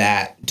 to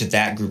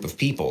that group of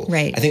people.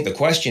 Right. I think the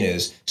question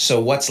is,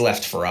 so what's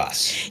left for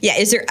us? Yeah.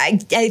 Is there, I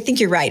think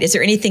you're right. Is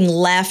there anything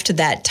left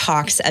that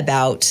talks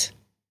about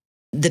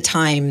the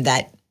time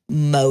that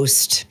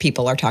most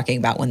people are talking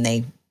about when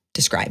they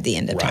describe the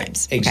end of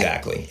times?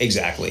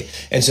 Exactly.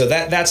 And so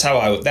that's how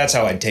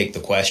I'd take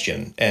the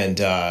question. And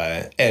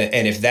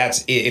if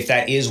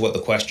that is what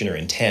the questioner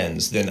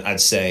intends, then I'd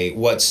say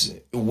what's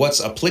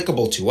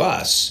applicable to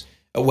us.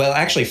 Well,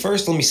 actually,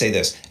 first, let me say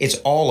this. It's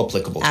all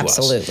applicable to us.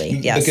 Absolutely,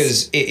 yes.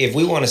 Because if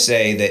we want to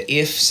say that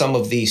if some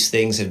of these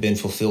things have been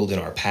fulfilled in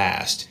our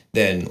past,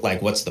 then,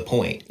 like, what's the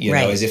point?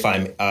 As if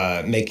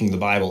I'm making the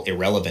Bible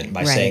irrelevant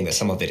by saying that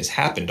some of it has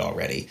happened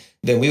already,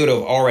 then we would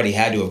have already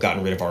had to have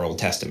gotten rid of our Old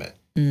Testament.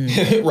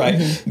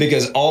 Right?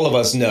 Because all of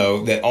us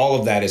know that all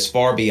of that is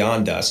far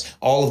beyond us.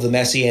 All of the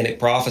messianic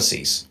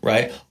prophecies,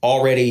 right,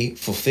 already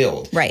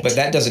fulfilled. Right. But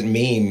that doesn't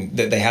mean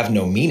that they have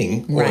no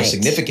meaning or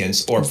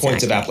significance or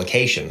points of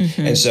application.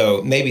 And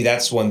so maybe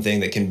that's one thing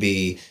that can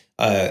be,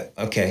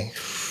 okay,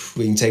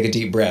 we can take a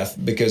deep breath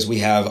because we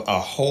have a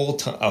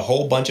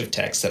whole bunch of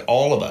texts that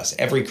all of us,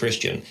 every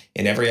Christian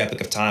in every epoch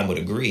of time would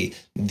agree,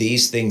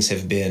 these things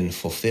have been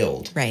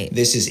fulfilled. Right.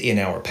 This is in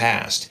our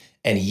past.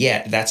 And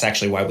yet, that's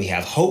actually why we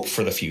have hope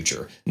for the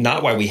future,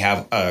 not why we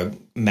have a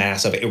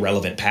mass of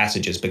irrelevant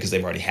passages because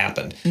they've already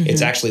happened.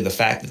 It's actually the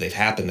fact that they've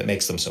happened that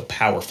makes them so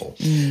powerful.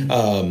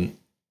 And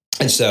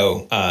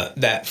so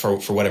that, for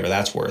whatever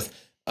that's worth.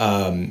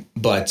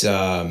 But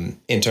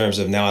in terms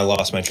of, now I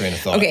lost my train of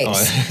thought. Okay,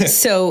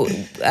 so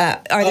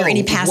are there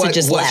any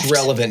passages what's left?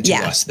 relevant to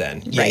us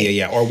then?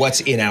 Yeah. Or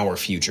what's in our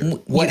future?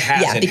 What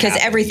hasn't because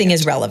happened everything yet?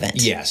 is relevant.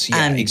 Yes,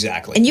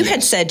 exactly. And you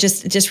had said,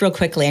 just real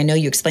quickly, I know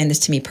you explained this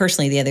to me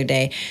personally the other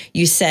day,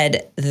 you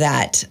said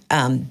that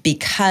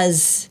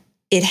because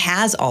it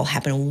has all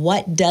happened,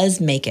 why does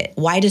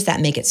that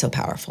make it so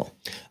powerful?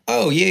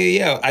 Oh,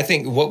 yeah. I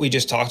think what we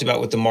just talked about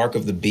with the mark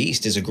of the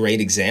beast is a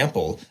great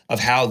example of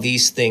how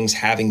these things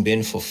having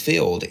been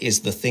fulfilled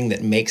is the thing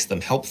that makes them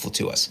helpful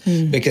to us.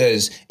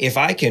 Because if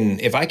I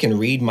can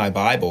read my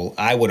Bible,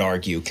 I would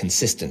argue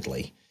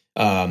consistently.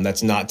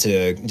 That's not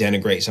to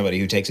denigrate somebody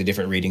who takes a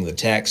different reading of the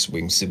text. We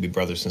can still be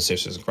brothers and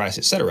sisters in Christ,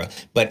 etc.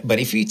 But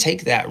if you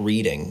take that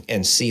reading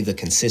and see the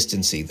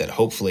consistency that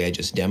hopefully I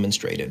just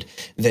demonstrated,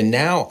 then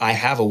now I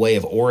have a way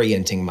of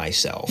orienting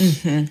myself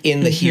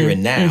in the here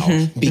and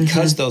now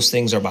because those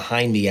things are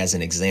behind me as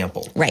an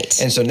example.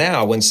 Right. And so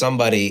now when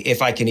somebody,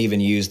 if I can even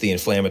use the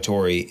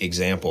inflammatory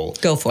example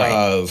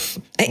of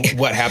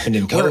what happened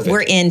in COVID.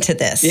 We're into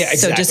this. Yeah,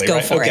 exactly. So just go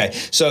for it.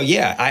 So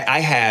yeah, I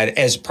had,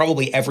 as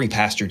probably every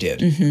pastor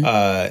did,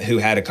 who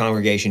had a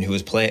congregation who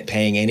was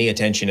paying any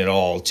attention at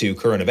all to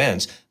current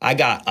events, I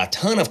got a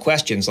ton of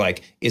questions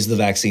like, is the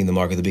vaccine the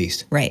mark of the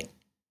beast? Right.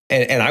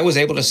 And I was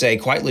able to say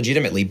quite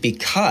legitimately,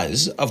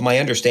 because of my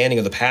understanding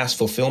of the past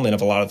fulfillment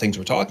of a lot of things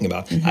we're talking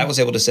about, I was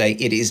able to say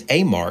it is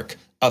a mark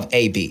of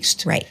a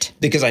beast. Right.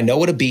 Because I know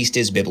what a beast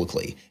is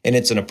biblically, and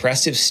it's an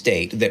oppressive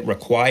state that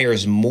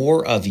requires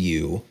more of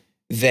you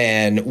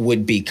than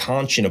would be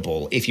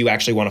conscionable if you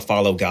actually want to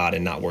follow God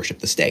and not worship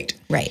the state.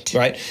 Right.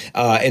 Right.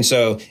 And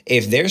so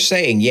if they're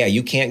saying, yeah,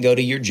 you can't go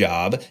to your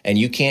job and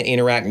you can't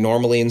interact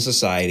normally in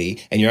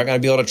society and you're not going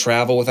to be able to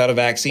travel without a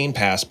vaccine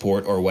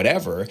passport or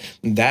whatever,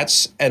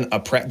 that's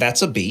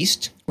a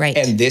beast. Right.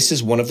 And this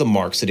is one of the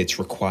marks that it's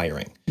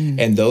requiring.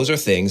 And those are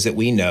things that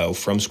we know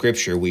from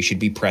Scripture we should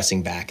be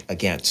pressing back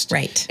against.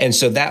 Right. And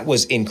so that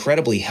was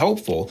incredibly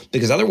helpful,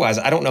 because otherwise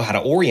I don't know how to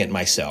orient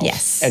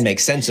myself and make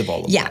sense of all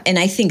of that. Yeah. And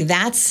I think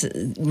that's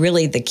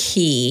really the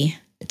key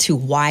to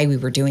why we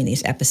were doing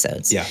these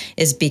episodes,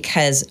 is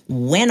because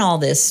when all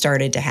this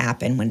started to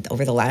happen,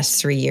 over the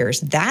last 3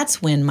 years,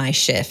 that's when my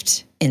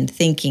shift in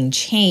thinking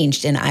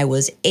changed, and I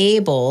was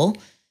able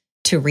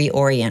to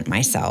reorient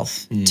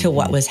myself to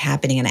what was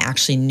happening, and I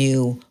actually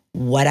knew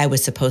what I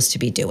was supposed to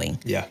be doing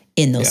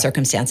in those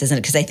circumstances.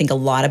 And because I think a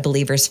lot of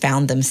believers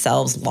found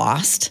themselves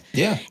lost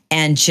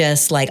and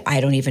just like,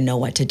 I don't even know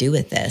what to do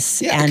with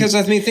this. Yeah, because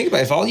I mean, think about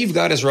it. If all you've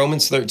got is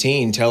Romans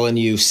 13 telling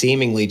you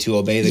seemingly to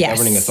obey the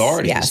governing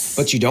authorities,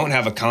 but you don't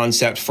have a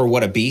concept for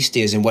what a beast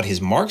is and what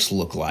his marks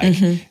look like,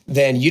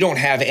 then you don't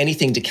have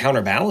anything to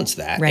counterbalance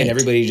that. And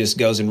everybody just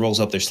goes and rolls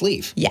up their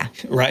sleeve. Yeah.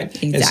 Right?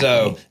 Exactly. And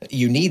so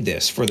you need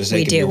this for the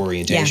sake of your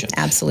orientation.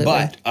 Yeah,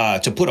 absolutely.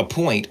 But to put a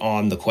point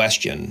on the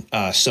question,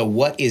 so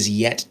what is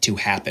yet to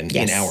happen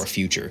in our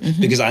future?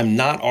 Because I'm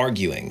not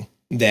arguing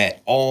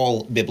that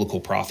all biblical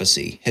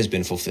prophecy has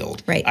been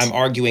fulfilled. Right. I'm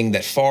arguing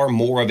that far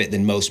more of it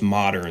than most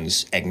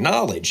moderns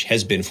acknowledge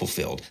has been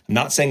fulfilled. I'm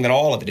not saying that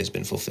all of it has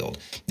been fulfilled.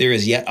 There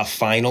is yet a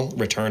final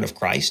return of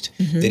Christ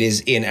that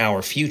is in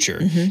our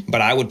future,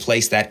 but I would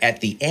place that at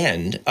the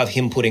end of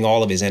him putting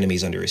all of his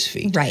enemies under his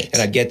feet. Right.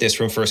 And I get this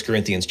from 1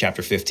 Corinthians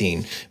chapter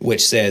 15,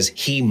 which says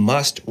he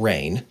must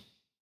reign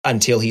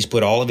until he's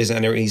put all of his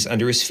enemies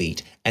under his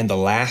feet, and the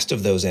last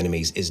of those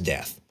enemies is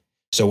death.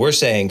 So we're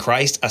saying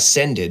Christ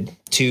ascended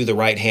to the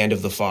right hand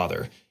of the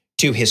Father,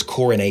 to his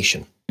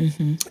coronation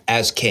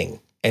as king.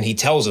 And he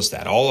tells us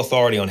that all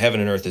authority on heaven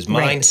and earth is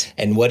mine. Right.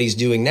 And what he's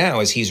doing now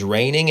is he's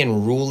reigning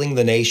and ruling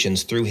the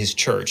nations through his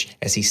church,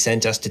 as he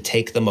sent us to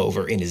take them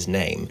over in his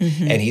name.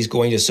 And he's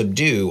going to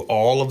subdue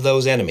all of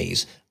those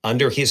enemies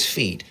under his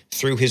feet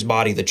through his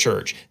body, the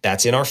church.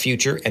 That's in our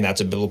future, and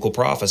that's a biblical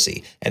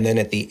prophecy. And then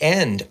at the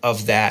end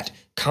of that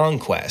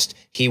conquest,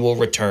 he will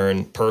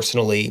return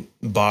personally,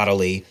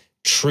 bodily,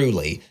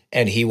 truly,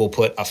 and he will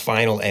put a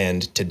final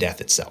end to death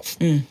itself.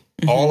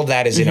 All of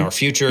that is in our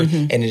future,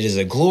 and it is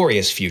a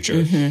glorious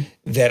future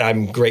that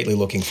I'm greatly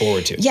looking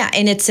forward to. Yeah,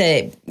 and it's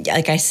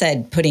like I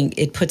said,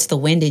 it puts the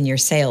wind in your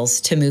sails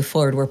to move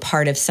forward. We're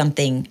part of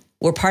something,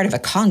 we're part of a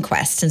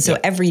conquest. And so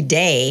every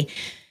day,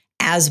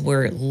 as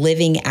we're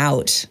living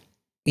out,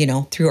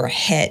 through our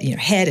head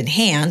and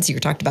hands, you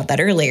talked about that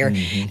earlier,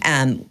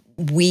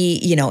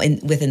 we,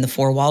 within the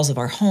four walls of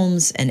our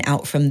homes and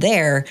out from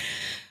there,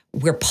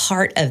 we're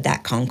part of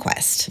that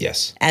conquest.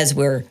 Yes. As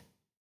we're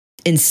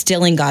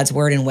instilling God's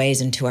word and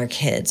ways into our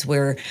kids,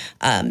 we're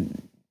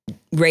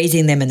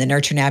raising them in the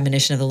nurture and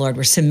admonition of the Lord.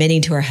 We're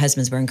submitting to our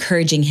husbands. We're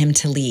encouraging him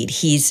to lead.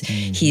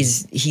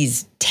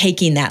 He's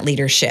taking that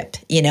leadership,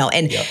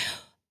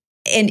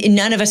 and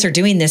none of us are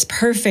doing this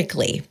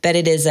perfectly, but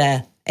it is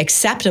a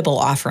acceptable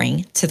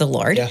offering to the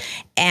Lord,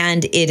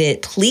 and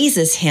it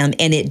pleases him,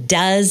 and it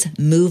does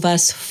move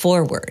us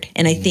forward.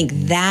 And I think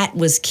that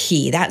was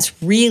key.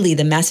 That's really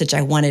the message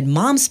I wanted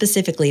moms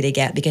specifically to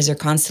get, because they're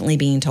constantly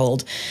being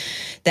told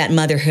that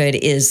motherhood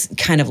is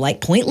kind of like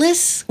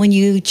pointless. When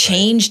you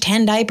change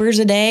 10 diapers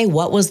a day,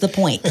 what was the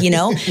point,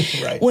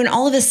 When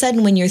all of a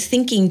sudden, when your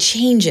thinking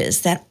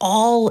changes, that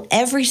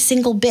every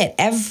single bit,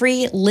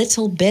 every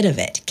little bit of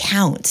it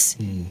counts.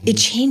 It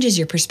changes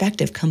your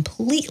perspective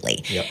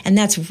completely. And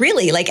that's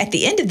really, like, at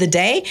the end of the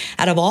day,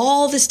 out of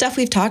all the stuff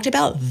we've talked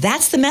about,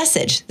 that's the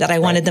message that I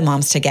wanted the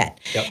moms to get.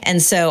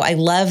 And so I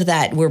love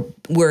that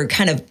we're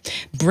kind of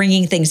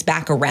bringing things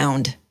back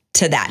around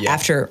to that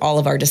after all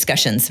of our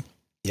discussions.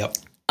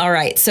 All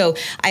right. So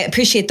I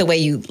appreciate the way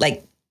you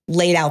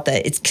laid out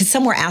it's because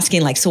some were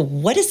asking so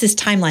what does this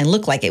timeline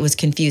look like? It was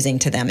confusing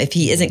to them. If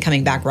he isn't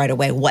coming back right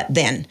away, what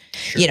then?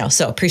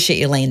 So appreciate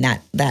you laying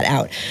that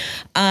out.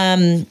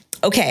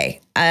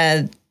 Okay.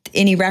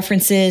 Any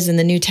references in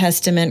the New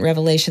Testament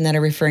Revelation that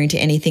are referring to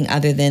anything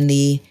other than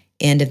the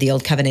end of the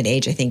Old Covenant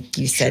age? I think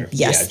you said,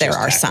 yes, there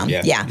are some.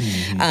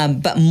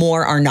 But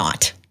more are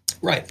not.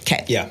 Right.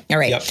 Okay. Yeah. All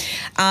right.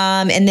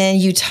 And then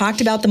you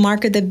talked about the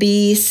mark of the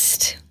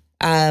beast.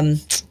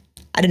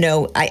 I don't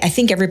know. I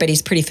think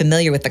everybody's pretty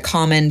familiar with the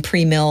common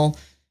pre-mill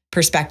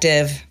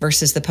perspective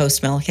versus the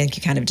post-mill. I think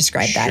you kind of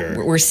described that.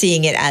 We're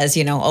seeing it as,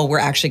 we're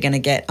actually going to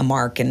get a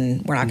mark,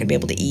 and we're not going to be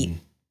able to eat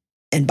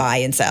and buy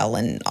and sell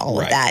and all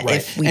of that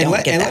if we don't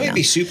get that. And let me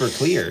be super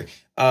clear.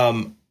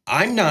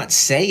 I'm not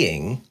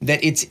saying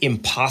that it's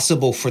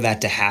impossible for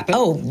that to happen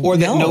or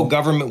that no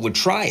government would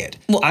try it.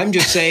 Well, I'm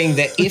just saying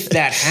that if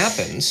that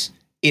happens,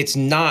 it's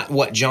not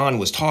what John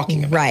was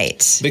talking about.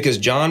 Right. Because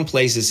John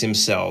places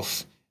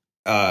himself,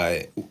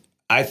 I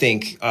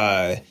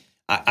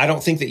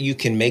don't think that you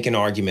can make an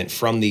argument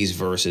from these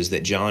verses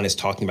that John is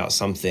talking about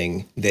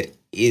something that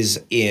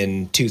is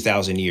in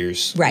 2,000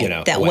 years. Right.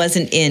 That away.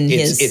 Wasn't in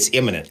his... It's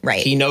imminent.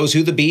 Right. He knows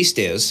who the beast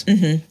is,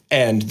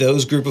 and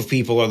those group of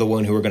people are the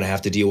one who are going to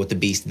have to deal with the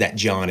beast that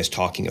John is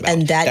talking about.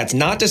 And that's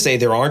not to say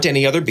there aren't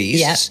any other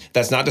beasts. Yep.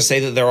 That's not to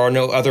say that there are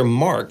no other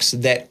marks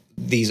that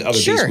these other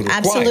beasts would require.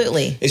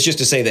 Absolutely. It's just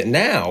to say that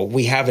now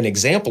we have an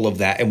example of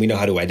that and we know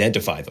how to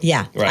identify them.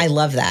 Yeah, right? I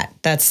love that.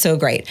 That's so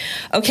great.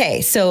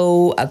 Okay,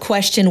 so a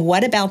question,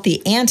 what about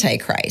the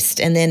Antichrist?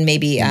 And then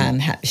maybe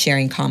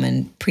sharing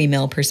common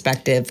pre-mill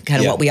perspective,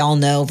 kind of what we all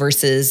know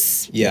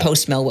versus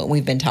post-mill, what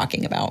we've been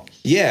talking about.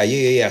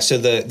 Yeah. So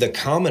the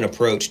common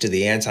approach to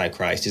the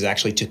Antichrist is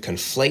actually to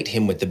conflate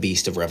him with the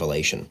beast of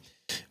Revelation.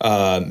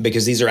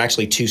 Because these are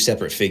actually two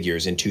separate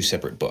figures in two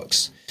separate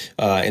books.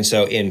 And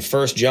so in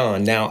 1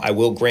 John, now I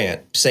will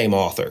grant, same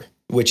author,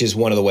 which is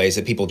one of the ways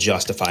that people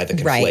justify the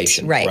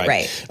conflation.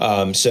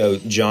 Right. So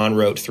John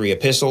wrote 3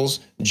 epistles.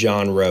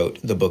 John wrote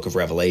the book of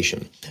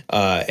Revelation.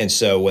 And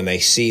so when they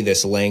see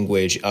this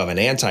language of an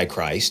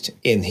Antichrist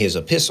in his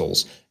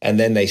epistles, and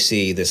then they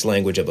see this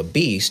language of a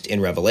beast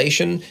in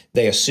Revelation,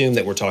 they assume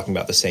that we're talking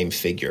about the same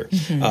figure.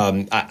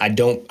 I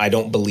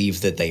don't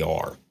believe that they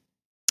are.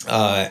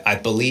 I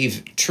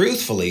believe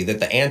truthfully that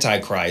the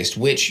Antichrist,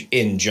 which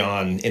in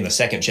the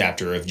second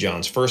chapter of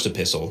John's first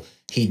epistle,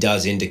 he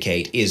does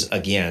indicate is,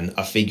 again,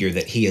 a figure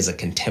that he is a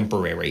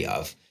contemporary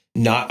of,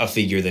 not a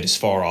figure that is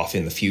far off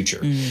in the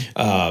future.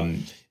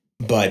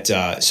 But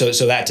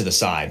so that to the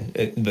side,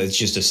 but it's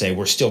just to say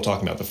we're still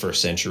talking about the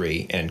first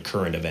century and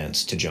current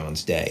events to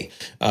John's day.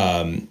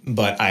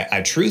 But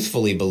I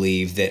truthfully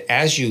believe that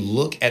as you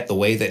look at the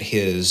way that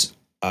his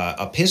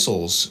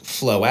epistles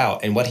flow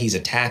out and what he's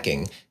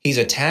attacking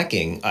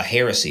a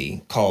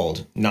heresy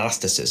called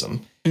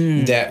Gnosticism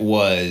that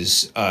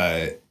was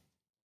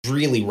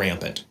really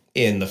rampant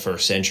in the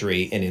first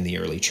century and in the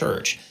early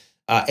church.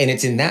 And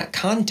it's in that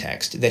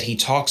context that he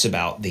talks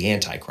about the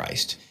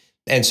Antichrist.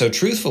 And so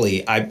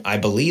truthfully, I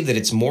believe that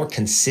it's more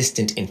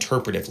consistent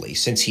interpretively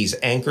since he's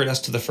anchored us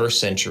to the first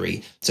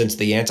century, since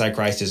the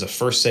Antichrist is a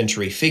first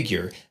century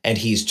figure, and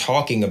he's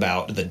talking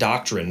about the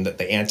doctrine that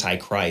the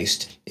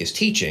Antichrist is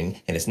teaching,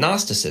 and it's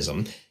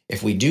Gnosticism.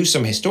 If we do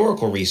some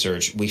historical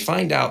research, we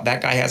find out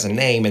that guy has a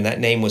name, and that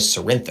name was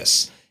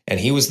Cerinthus. And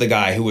he was the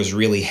guy who was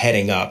really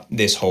heading up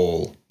this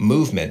whole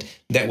movement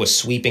that was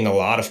sweeping a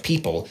lot of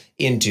people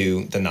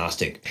into the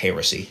Gnostic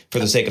heresy. For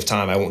the sake of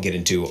time, I won't get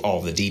into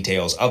all the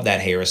details of that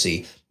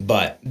heresy,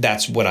 but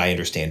that's what I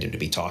understand him to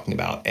be talking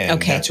about.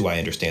 And that's who I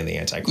understand the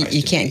Antichrist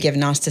You can't give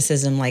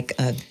Gnosticism like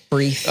a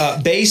brief...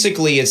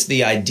 basically, it's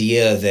the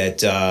idea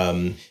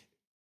that...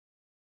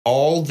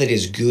 all that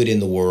is good in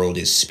the world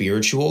is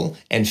spiritual,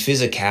 and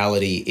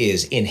physicality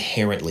is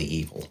inherently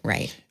evil.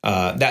 Right.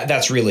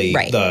 That's really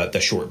the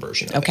short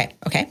version of it.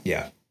 Okay.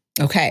 Yeah.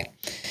 Okay.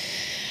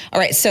 All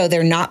right. So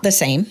they're not the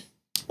same.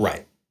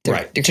 Right.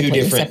 They're two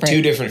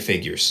different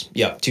figures.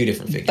 Yep. Two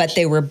different figures. But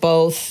they were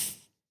both.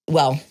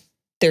 Well,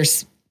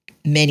 there's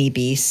many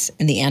beasts,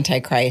 and the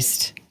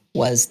Antichrist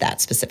was that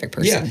specific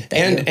person.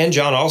 Yeah, and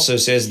John also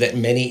says that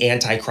many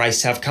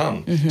antichrists have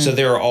come. So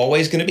there are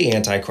always going to be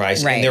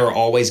antichrists, and there are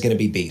always going to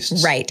be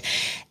beasts. Right.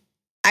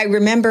 I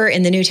remember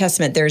in the New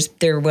Testament,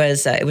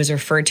 it was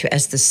referred to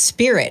as the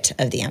spirit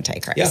of the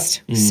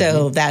Antichrist. Yeah.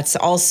 So that's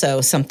also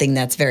something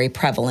that's very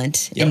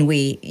prevalent, and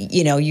we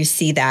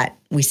see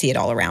it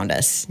all around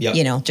us.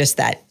 Yep. Just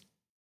that.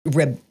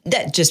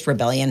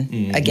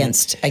 Rebellion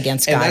against God.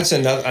 And that's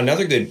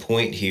another good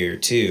point here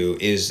too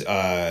is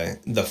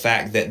the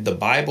fact that the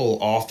Bible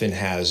often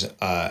has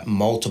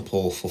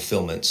multiple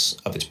fulfillments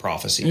of its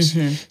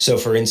prophecies. So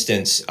for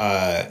instance,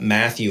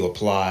 Matthew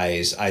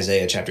applies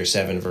Isaiah chapter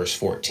 7 verse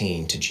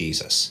 14 to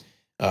Jesus,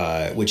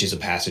 which is a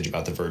passage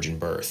about the virgin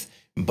birth.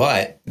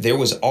 But there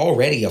was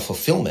already a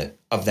fulfillment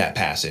of that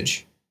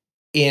passage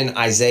in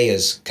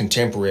Isaiah's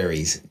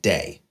contemporary's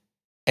day.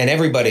 And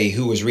everybody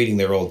who was reading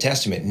their Old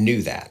Testament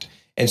knew that.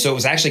 And so it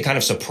was actually kind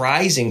of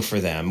surprising for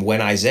them when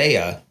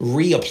Isaiah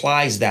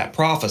reapplies that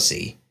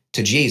prophecy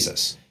to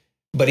Jesus.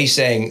 But he's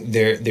saying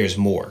there's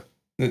more.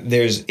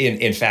 There's,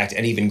 in fact,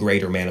 an even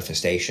greater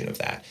manifestation of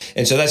that.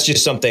 And so that's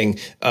just something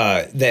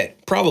that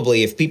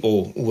probably if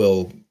people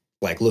will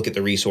look at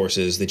the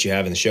resources that you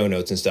have in the show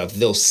notes and stuff,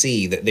 they'll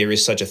see that there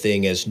is such a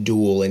thing as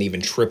dual and even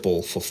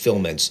triple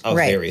fulfillments of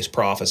various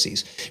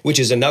prophecies, which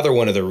is another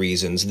one of the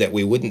reasons that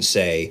we wouldn't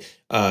say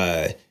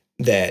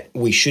that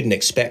we shouldn't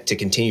expect to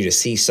continue to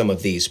see some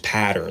of these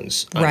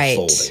patterns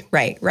unfolding.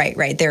 Right.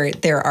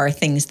 There are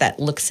things that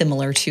look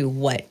similar to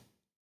what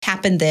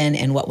happened then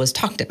and what was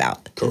talked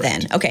about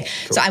then. Okay.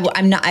 Correct. So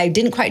I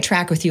didn't quite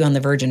track with you on the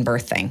virgin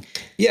birth thing.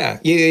 Yeah.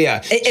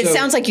 It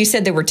sounds like you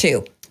said there were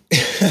two.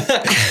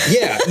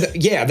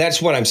 Yeah,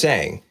 that's what I'm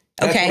saying.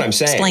 That's what I'm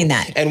saying. Explain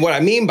that. And what I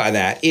mean by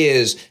that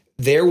is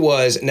there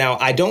was, now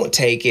I don't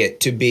take it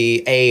to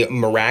be a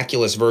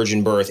miraculous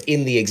virgin birth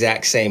in the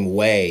exact same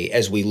way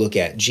as we look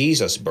at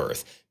Jesus'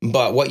 birth.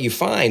 But what you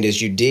find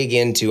as you dig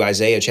into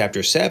Isaiah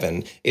chapter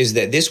 7 is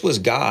that this was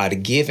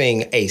God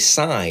giving a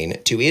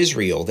sign to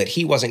Israel that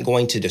he wasn't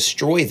going to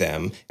destroy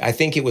them. I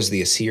think it was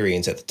the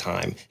Assyrians at the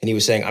time. And he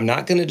was saying, I'm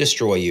not going to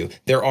destroy you.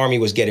 Their army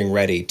was getting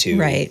ready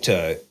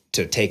to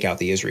take out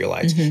the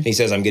Israelites. And he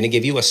says, I'm going to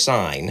give you a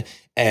sign.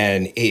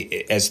 And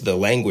as the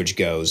language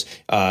goes,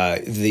 well,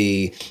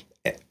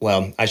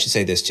 I should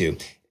say this too.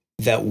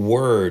 That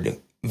word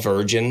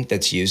virgin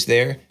that's used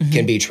there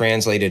can be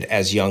translated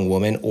as young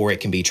woman, or it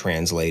can be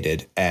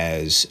translated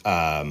as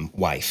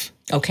wife.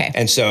 Okay.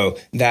 And so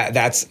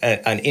that's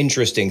an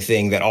interesting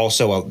thing that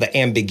also the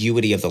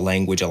ambiguity of the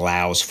language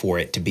allows for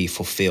it to be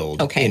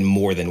fulfilled in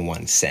more than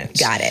one sense.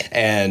 Got it.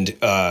 And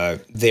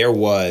there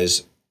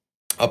was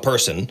a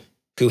person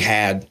who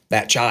had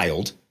that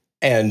child,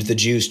 and the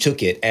Jews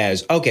took it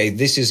as, okay,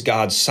 this is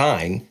God's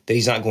sign that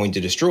he's not going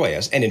to destroy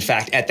us. And in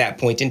fact, at that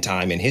point in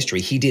time in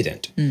history, he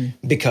didn't,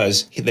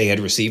 because they had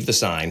received the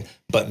sign.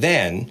 But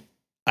then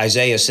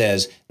Isaiah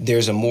says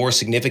there's a more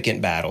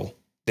significant battle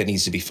that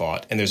needs to be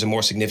fought, and there's a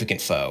more significant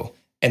foe,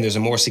 and there's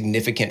a more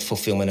significant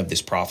fulfillment of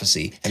this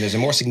prophecy, and there's a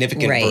more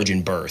significant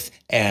virgin birth,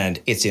 and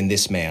it's in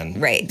this man.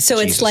 Right. So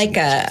Jesus it's like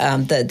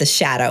the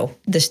shadow,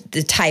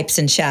 the types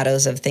and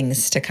shadows of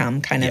things to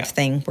come kind of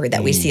thing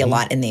that we see a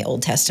lot in the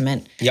Old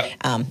Testament. Yep.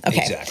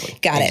 Okay. Exactly.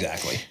 Got it.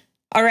 Exactly.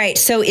 All right.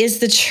 So is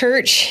the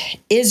church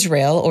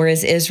Israel, or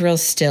is Israel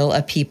still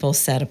a people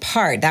set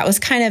apart? That was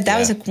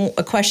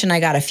a question I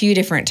got a few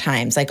different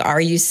times. Like,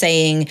 are you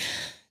saying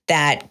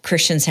that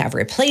Christians have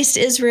replaced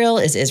Israel?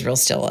 Is Israel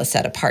still a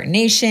set-apart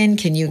nation?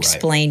 Can you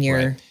explain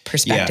your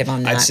perspective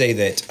on that? I'd say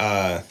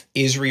that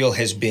Israel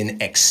has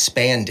been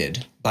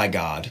expanded by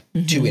God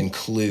to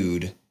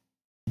include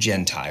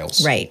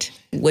Gentiles. Right,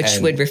 which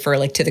would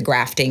refer to the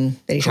grafting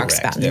that he talks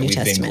about in the New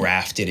Testament. We've been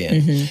grafted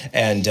in.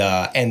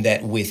 And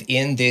that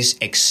within this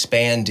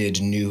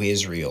expanded new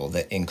Israel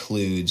that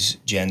includes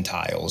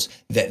Gentiles,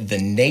 that the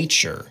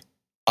nature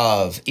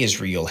of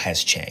Israel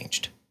has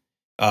changed.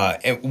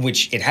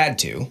 Which it had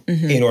to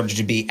in order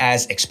to be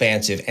as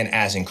expansive and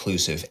as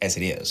inclusive as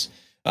it is.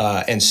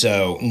 And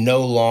so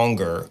no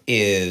longer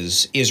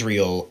is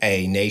Israel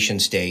a nation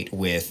state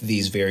with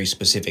these very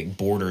specific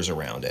borders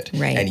around it.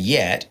 Right. And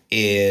yet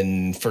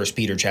in 1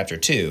 Peter chapter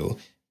 2,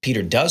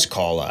 Peter does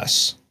call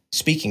us,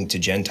 speaking to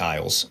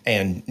Gentiles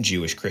and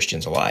Jewish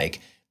Christians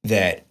alike,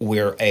 that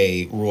we're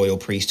a royal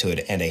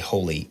priesthood and a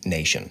holy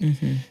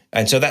nation.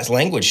 And so that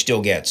language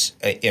still gets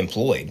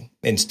employed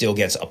and still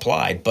gets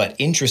applied. But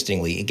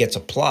interestingly, it gets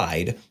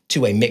applied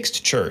to a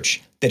mixed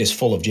church that is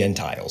full of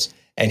Gentiles.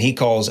 And he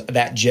calls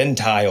that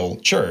Gentile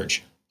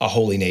church a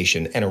holy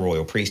nation and a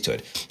royal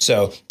priesthood.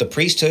 So the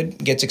priesthood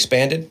gets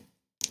expanded,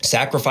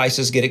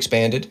 sacrifices get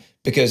expanded,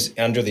 because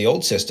under the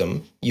old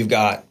system, you've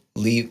got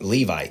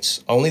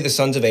Levites. Only the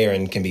sons of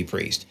Aaron can be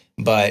priest.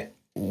 But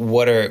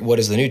what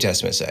does the New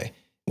Testament say?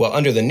 Well,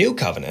 under the new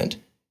covenant,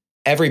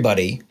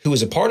 everybody who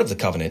is a part of the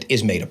covenant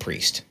is made a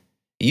priest.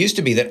 It used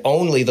to be that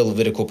only the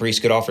Levitical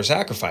priest could offer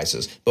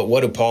sacrifices. But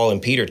what do Paul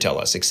and Peter tell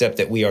us? Except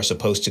that we are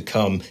supposed to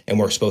come and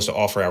we're supposed to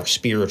offer our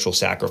spiritual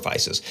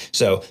sacrifices.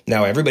 So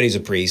now everybody's a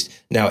priest.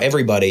 Now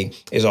everybody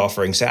is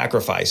offering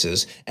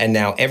sacrifices. And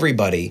now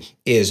everybody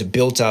is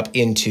built up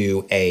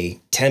into a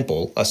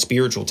temple, a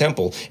spiritual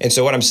temple. And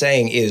so what I'm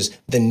saying is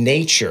the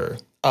nature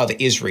of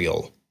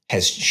Israel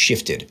has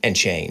shifted and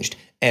changed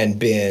and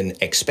been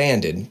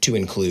expanded to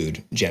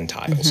include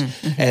Gentiles.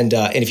 And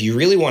if you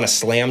really want a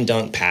slam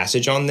dunk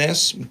passage on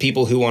this,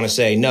 people who want to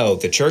say, no,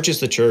 the church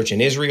is the church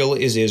and Israel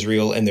is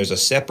Israel, and there's a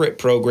separate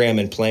program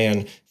and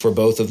plan for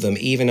both of them,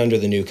 even under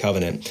the new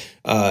covenant.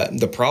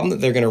 The problem that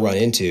they're going to run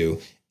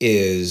into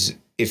is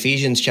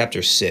Ephesians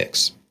chapter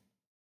 6.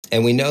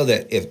 And we know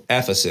that if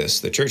Ephesus,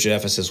 the church at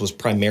Ephesus, was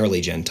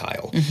primarily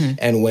Gentile.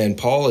 And when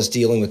Paul is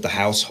dealing with the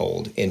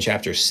household in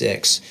chapter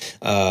 6,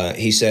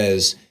 he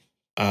says,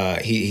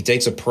 he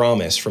takes a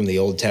promise from the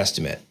Old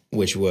Testament,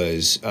 which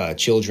was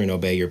children,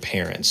 obey your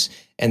parents.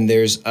 And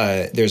there's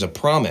a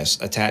promise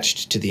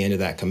attached to the end of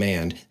that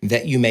command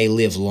that you may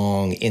live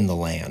long in the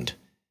land.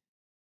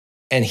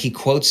 And he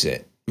quotes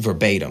it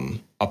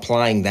verbatim,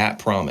 applying that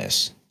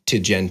promise to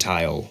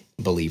Gentile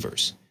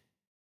believers.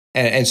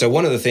 And so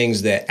one of the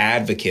things that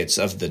advocates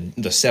of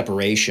the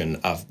separation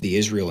of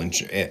Israel and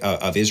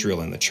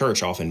the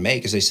church often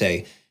make is they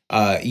say,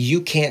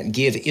 you can't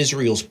give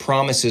Israel's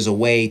promises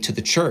away to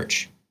the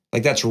church.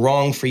 Like, that's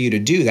wrong for you to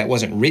do. That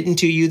wasn't written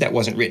to you. That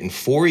wasn't written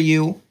for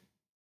you.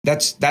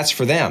 That's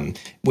for them,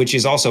 which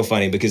is also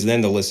funny because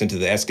then they'll listen to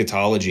the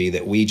eschatology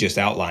that we just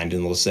outlined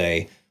and they'll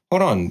say,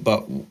 hold on,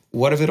 but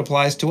what if it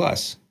applies to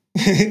us?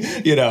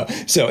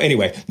 So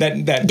anyway,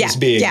 that just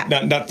being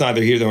not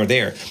neither here nor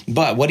there.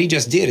 But what he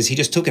just did is he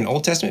just took an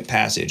Old Testament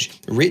passage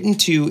written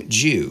to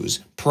Jews,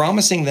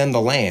 promising them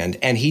the land,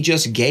 and he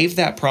just gave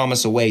that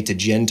promise away to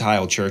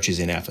Gentile churches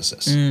in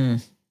Ephesus.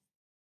 And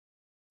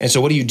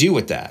so what do you do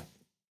with that?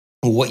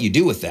 what you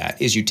do with that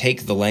is you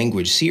take the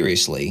language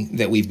seriously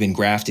that we've been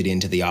grafted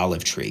into the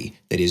olive tree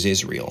that is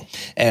Israel.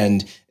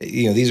 And,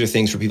 these are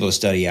things for people to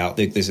study out.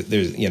 There's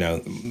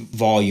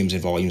volumes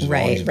and volumes and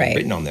volumes have been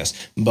written on this.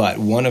 But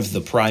one of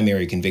the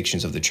primary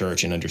convictions of the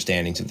church and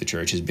understandings of the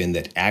church has been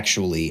that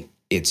actually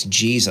it's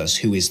Jesus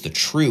who is the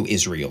true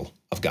Israel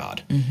of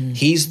God. Mm-hmm.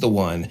 He's the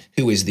one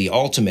who is the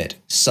ultimate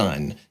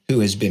son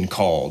who has been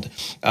called.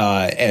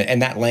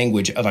 And that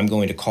language of I'm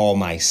going to call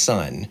my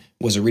son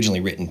was originally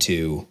written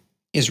to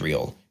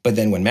Israel. But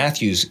then when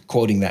Matthew's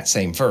quoting that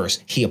same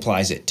verse, he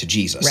applies it to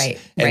Jesus.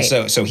 And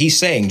so he's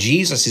saying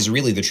Jesus is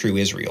really the true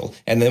Israel.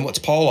 And then what's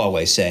Paul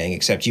always saying,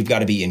 except you've got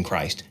to be in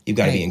Christ. You've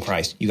got to be in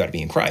Christ. You've got to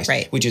be in Christ.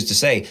 Which is to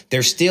say,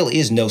 there still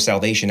is no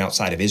salvation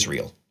outside of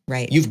Israel.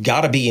 You've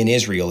got to be in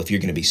Israel if you're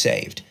going to be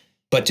saved.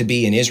 But to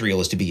be in Israel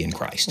is to be in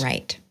Christ.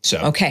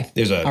 So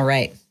there's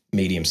a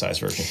medium-sized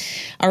version.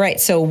 All right.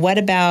 So what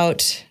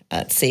about,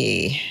 let's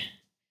see,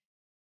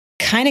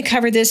 kind of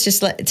covered this.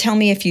 Just tell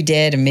me if you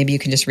did, and maybe you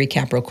can just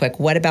recap real quick.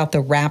 What about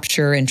the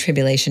rapture and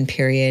tribulation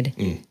period,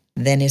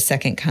 then his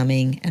second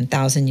coming and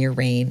 1,000-year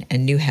reign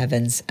and new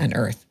heavens and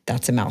earth?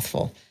 That's a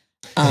mouthful.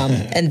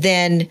 And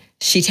then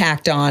she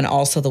tacked on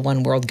also the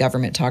one world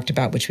government talked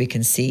about, which we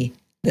can see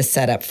the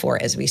setup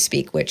for as we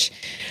speak, which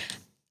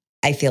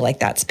I feel like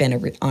that's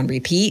been on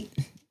repeat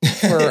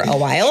for a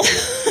while.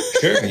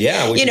 Sure,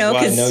 yeah, which is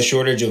why no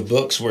shortage of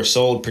books were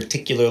sold,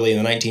 particularly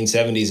in the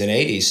 1970s and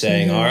 80s,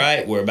 saying, all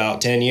right, we're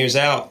about 10 years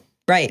out.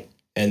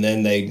 And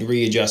then they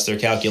readjust their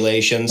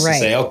calculations to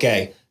say,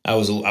 okay, I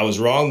was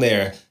wrong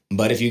there,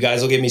 but if you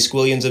guys will give me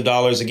squillions of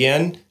dollars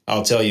again,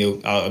 I'll tell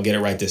you, I'll get it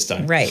right this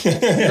time. Right.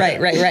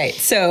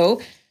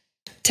 So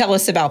tell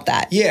us about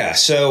that. Yeah,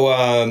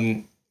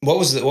 so what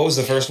was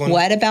the first one?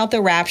 What about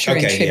the rapture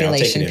and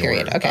tribulation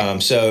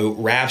period? So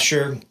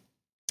rapture,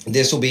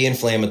 this will be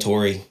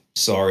inflammatory.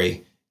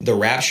 Sorry. The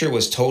rapture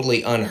was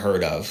totally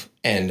unheard of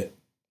and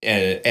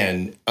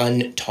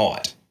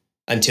untaught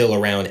until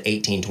around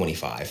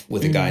 1825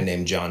 with a guy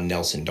named John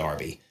Nelson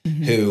Darby,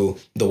 who,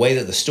 the way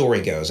that the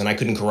story goes, and I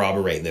couldn't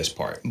corroborate this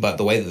part, but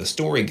the way that the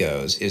story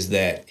goes is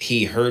that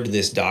he heard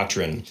this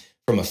doctrine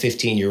from a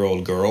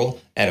 15-year-old girl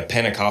at a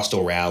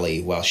Pentecostal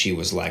rally while she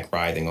was like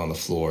writhing on the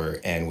floor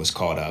and was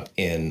caught up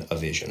in a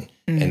vision.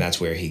 And that's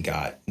where he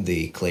got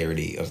the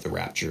clarity of the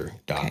rapture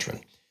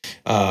doctrine.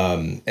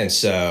 And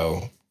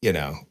so,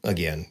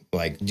 again,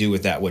 like do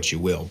with that what you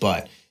will,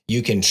 but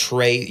you can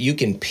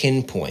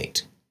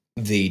pinpoint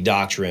the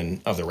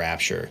doctrine of the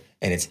rapture,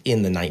 and it's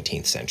in the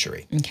 19th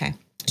century.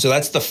 So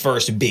that's the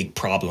first big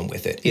problem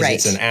with it, is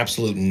it's an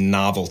absolute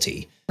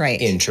novelty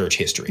in church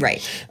history.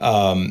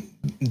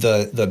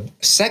 The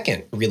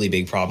second really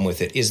big problem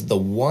with it is the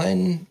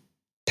one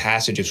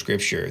passage of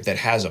scripture that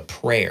has a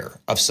prayer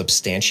of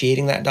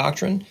substantiating that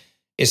doctrine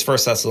is 1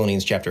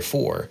 Thessalonians chapter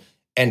 4.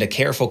 And a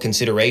careful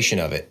consideration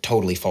of it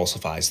totally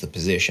falsifies the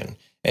position.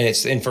 And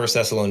it's in 1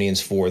 Thessalonians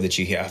 4 that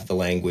you have the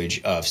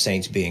language of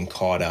saints being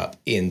caught up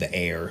in the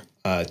air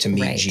to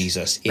meet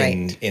Jesus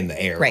in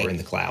the air or in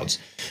the clouds.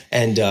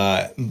 And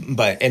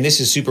and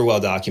this is super well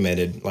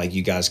documented. Like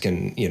you guys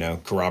can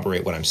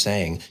corroborate what I'm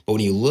saying. But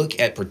when you look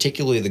at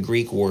particularly the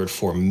Greek word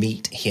for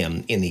meet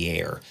him in the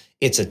air,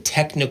 it's a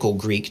technical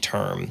Greek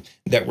term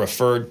that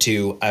referred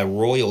to a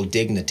royal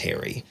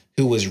dignitary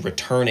who was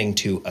returning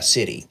to a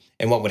city.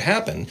 And what would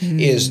happen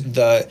is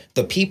the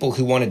people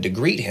who wanted to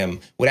greet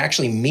him would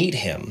actually meet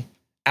him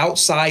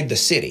outside the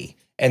city,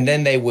 and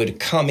then they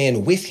would come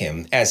in with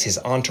him as his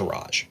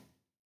entourage.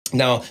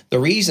 Now, the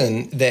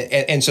reason that,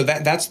 and so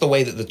that's the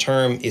way that the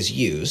term is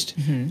used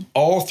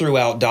all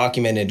throughout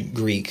documented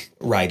Greek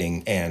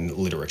writing and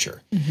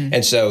literature.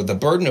 And so the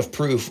burden of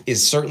proof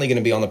is certainly going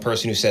to be on the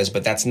person who says,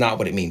 but that's not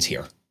what it means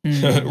here.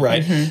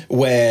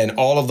 When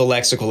all of the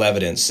lexical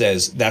evidence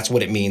says that's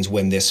what it means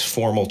when this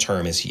formal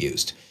term is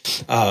used.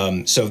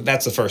 So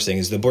that's the first thing,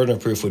 is the burden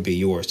of proof would be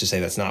yours to say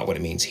that's not what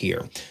it means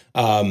here.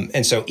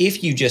 And so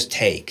if you just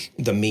take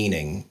the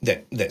meaning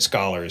that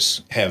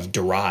scholars have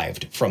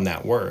derived from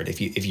that word,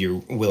 if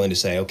you're willing to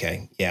say,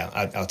 okay, yeah,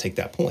 I'll take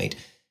that point,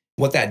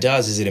 what that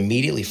does is it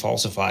immediately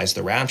falsifies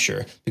the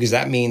rapture, because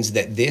that means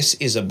that this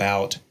is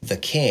about the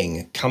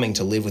king coming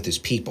to live with his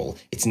people.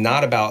 It's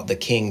not about the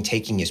king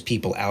taking his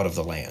people out of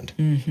the land.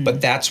 But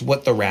that's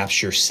what the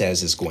rapture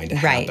says is going to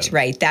happen.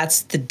 Right.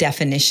 That's the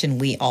definition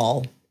we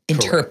all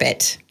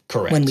interpret.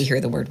 Correct. When we hear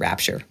the word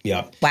rapture.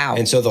 Yep. Wow.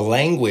 And so the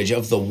language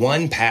of the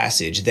one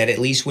passage that, at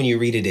least when you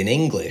read it in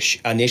English,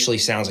 initially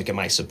sounds like it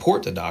might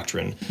support the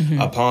doctrine,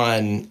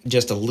 upon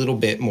just a little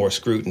bit more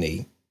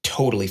scrutiny,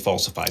 totally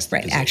falsifies the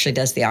position. Actually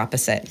does the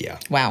opposite. Yeah.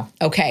 Wow.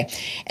 Okay.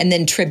 And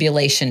then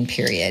tribulation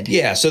period.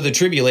 Yeah. So the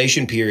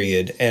tribulation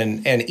period,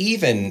 and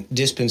even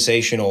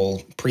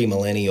dispensational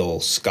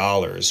premillennial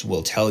scholars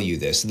will tell you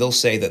this. They'll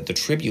say that the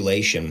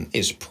tribulation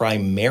is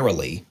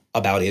primarily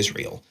about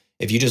Israel.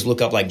 If you just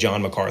look up like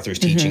John MacArthur's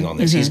teaching on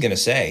this, he's going to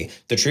say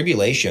the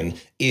tribulation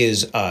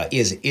is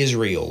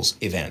Israel's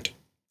event.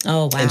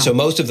 Oh, wow. And so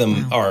most of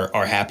them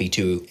are happy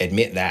to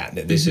admit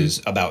that this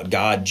is about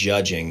God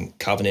judging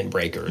covenant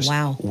breakers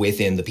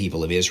within the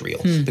people of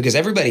Israel. Because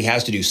everybody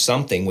has to do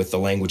something with the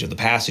language of the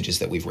passages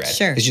that we've read.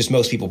 Sure. It's just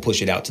most people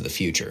push it out to the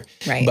future.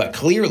 Right. But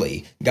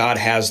clearly, God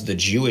has the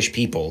Jewish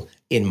people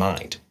in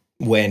mind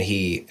when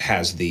he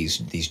has these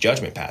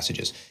judgment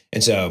passages.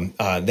 And so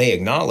they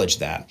acknowledge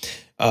that.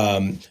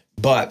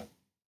 But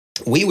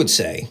we would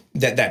say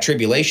that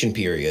tribulation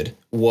period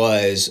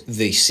was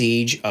the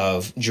siege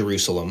of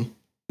Jerusalem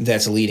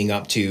that's leading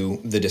up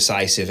to the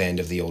decisive end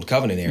of the Old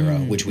Covenant era,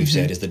 which we've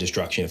said is the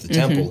destruction of the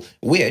temple,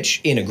 which,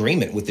 in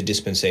agreement with the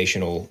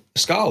dispensational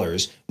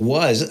scholars,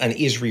 was an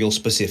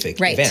Israel-specific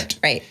event.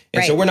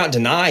 And so we're not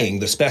denying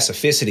the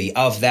specificity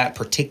of that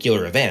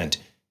particular event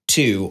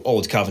to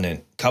Old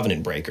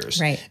Covenant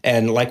breakers.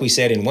 And like we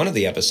said in one of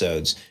the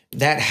episodes,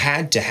 that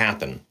had to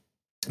happen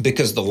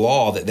because the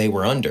law that they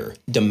were under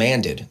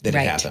demanded that it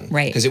happen.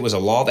 Because it was a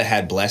law that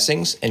had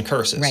blessings and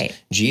curses.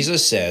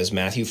 Jesus says,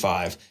 Matthew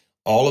 5,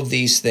 all of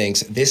these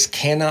things, this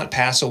cannot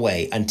pass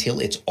away until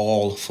it's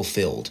all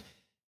fulfilled.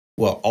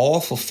 Well, all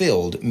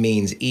fulfilled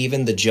means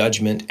even the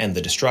judgment and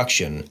the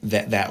destruction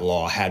that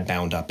law had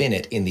bound up in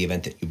it in the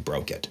event that you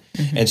broke it.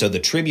 And so the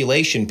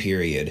tribulation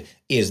period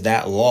is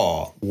that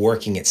law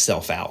working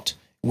itself out,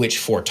 which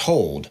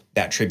foretold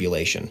that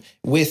tribulation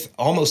with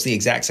almost the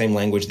exact same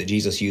language that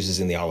Jesus uses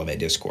in the Olivet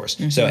Discourse.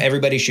 So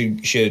everybody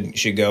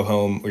should go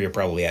home, or you're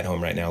probably at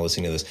home right now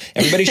listening to this.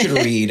 Everybody should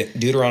read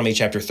Deuteronomy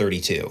chapter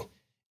 32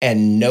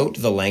 and note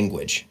the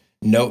language,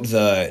 note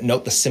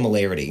the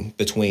similarity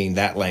between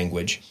that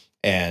language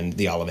and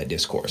the Olivet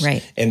Discourse.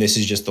 And this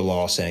is just the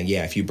law saying,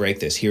 if you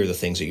break this, here are the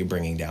things that you're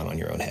bringing down on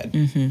your own head.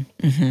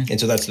 And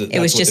so that's it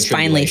was just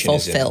finally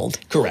fulfilled.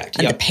 Correct.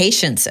 And the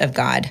patience of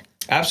God.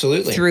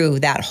 Absolutely. Through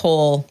that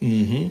whole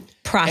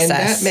process. And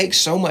that makes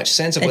so much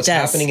sense of what's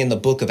happening in the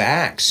book of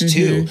Acts,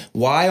 too.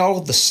 Why all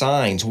of the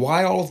signs?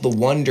 Why all of the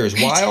wonders?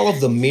 Why all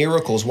of the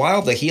miracles? Why all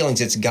of the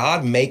healings? It's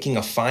God making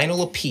a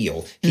final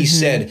appeal. He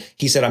said,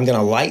 I'm going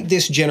to light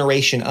this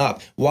generation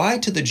up. Why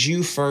to the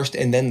Jew first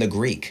and then the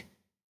Greek?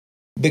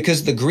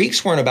 Because the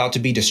Greeks weren't about to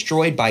be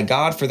destroyed by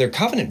God for their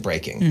covenant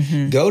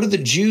breaking. Go to the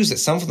Jews that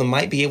some of them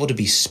might be able to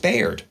be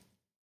spared.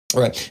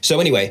 Right. So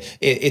anyway,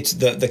 it's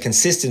the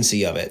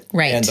consistency of it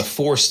and the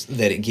force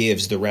that it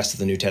gives the rest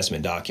of the New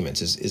Testament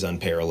documents is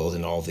unparalleled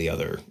in all of the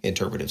other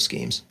interpretive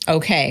schemes.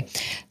 Okay.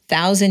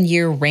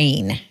 1,000-year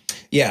reign.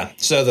 Yeah.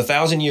 So the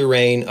 1,000-year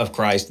reign of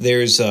Christ,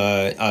 there's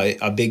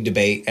a big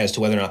debate as to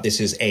whether or not this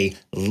is a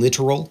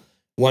literal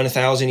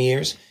 1,000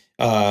 years.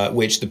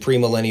 Which the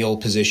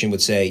premillennial position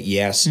would say,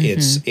 yes,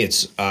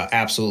 it's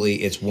absolutely,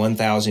 it's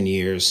 1,000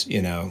 years,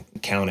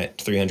 count it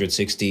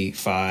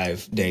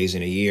 365 days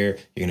in a year.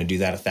 You're going to do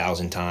that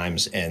 1,000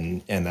 times.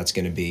 And that's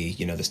going to be,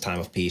 this time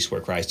of peace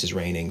where Christ is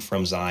reigning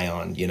from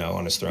Zion,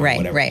 on his throne,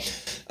 whatever.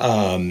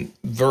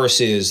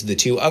 Versus the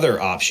two other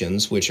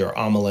options, which are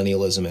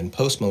amillennialism and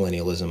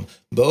postmillennialism,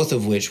 both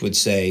of which would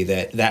say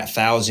that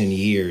 1,000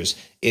 years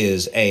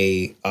is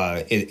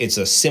it's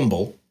a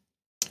symbol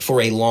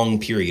for a long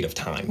period of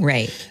time.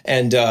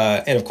 And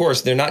of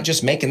course, they're not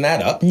just making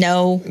that up.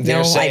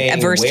 They're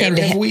saying,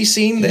 have we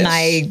seen this?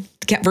 My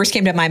verse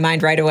came to my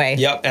mind right away.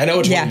 Yep, I know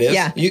which one it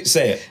is. You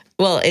say it.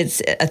 Well,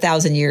 it's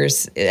 1,000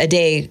 years. A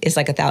day is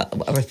like 1,000.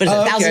 What is it?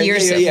 1,000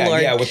 years.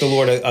 Yeah. With the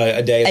Lord,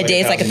 a day. A day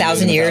is like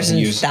 1,000 years, and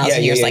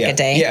 1,000 years like a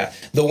day. Yeah.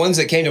 The ones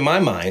that came to my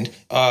mind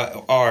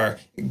are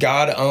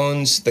God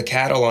owns the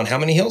cattle on how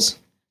many hills?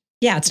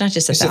 Yeah, it's not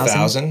just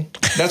 1,000.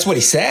 That's what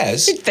he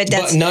says. but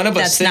none of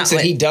us thinks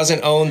that he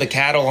doesn't own the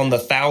cattle on the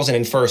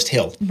 1,001st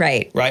hill.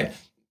 Right.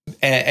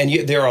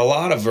 And there are a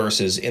lot of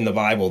verses in the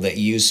Bible that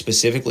use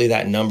specifically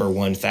that number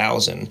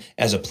 1,000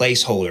 as a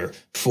placeholder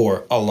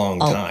for a long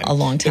time. A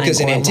long time. Because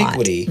in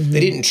antiquity, they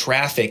didn't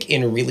traffic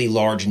in really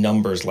large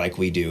numbers like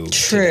we do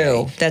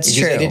today. That's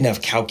true. They didn't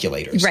have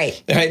calculators.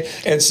 Right.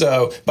 And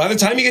so by the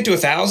time you get to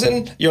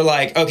 1,000, you're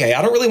like, okay,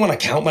 I don't really want to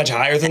count much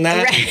higher than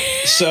that.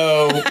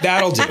 So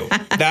that'll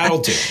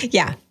do.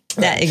 Yeah,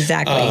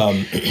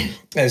 exactly.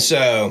 And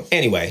so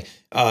anyway,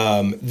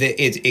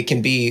 it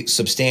can be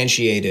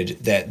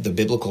substantiated that the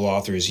biblical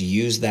authors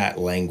use that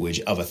language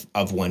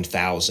of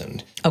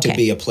 1,000 to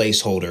be a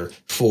placeholder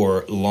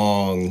for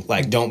long,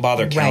 like don't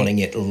bother counting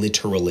it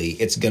literally.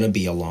 It's going to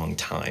be a long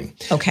time.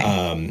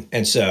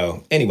 And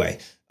so anyway,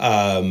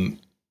 the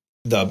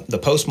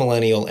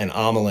postmillennial and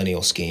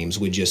amillennial schemes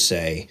would just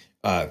say,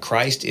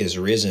 Christ is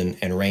risen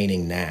and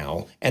reigning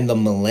now, and the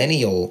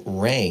millennial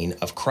reign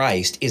of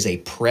Christ is a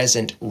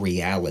present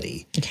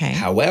reality.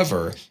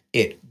 However,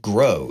 it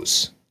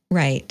grows.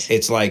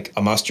 It's like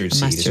a mustard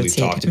seed, as we've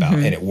talked about,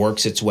 and it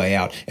works its way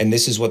out. And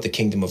this is what the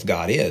kingdom of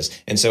God is.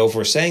 And so if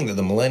we're saying that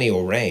the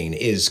millennial reign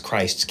is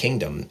Christ's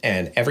kingdom,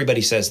 and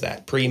everybody says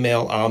that,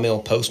 pre-mill,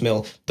 amil,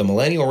 post-mill, the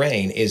millennial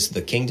reign is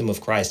the kingdom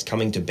of Christ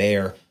coming to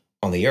bear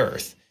on the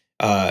earth.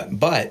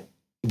 But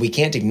we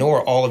can't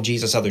ignore all of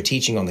Jesus' other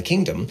teaching on the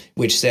kingdom,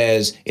 which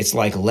says it's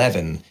like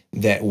leaven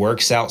that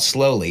works out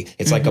slowly.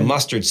 It's like a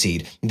mustard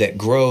seed that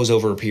grows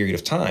over a period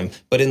of time.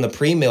 But in the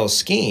pre-mill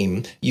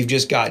scheme, you've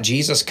just got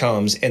Jesus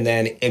comes, and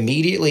then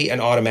immediately and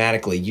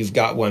automatically, you've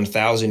got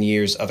 1,000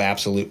 years of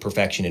absolute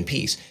perfection and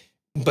peace.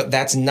 But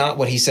that's not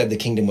what he said the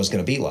kingdom was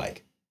going to be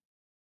like.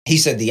 He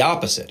said the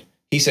opposite.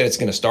 He said it's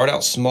going to start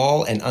out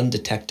small and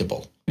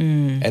undetectable.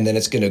 And then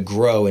it's going to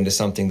grow into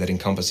something that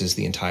encompasses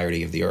the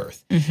entirety of the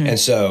earth. And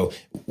so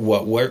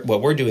what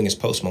we're doing as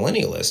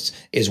postmillennialists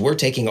is we're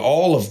taking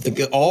all of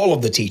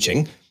the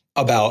teaching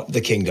about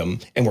the kingdom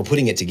and we're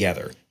putting it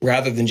together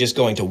rather than just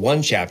going to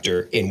one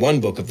chapter in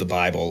one book of the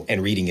Bible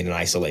and reading it in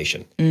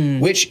isolation.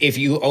 Which if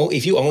you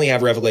only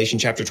have Revelation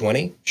chapter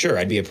 20, sure,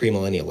 I'd be a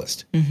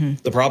premillennialist.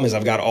 The problem is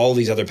I've got all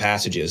these other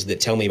passages that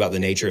tell me about the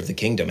nature of the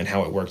kingdom and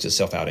how it works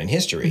itself out in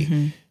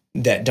history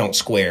that don't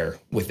square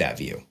with that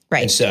view.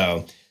 Right. And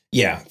so,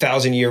 yeah,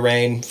 1,000-year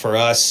reign for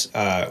us,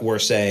 we're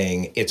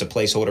saying it's a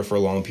placeholder for a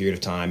long period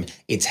of time.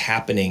 It's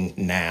happening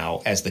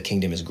now as the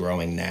kingdom is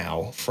growing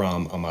now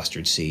from a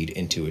mustard seed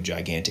into a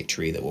gigantic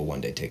tree that will one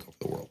day take over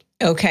the world.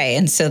 Okay,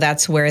 and so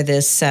that's where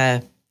this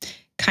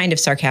kind of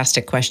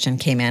sarcastic question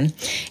came in,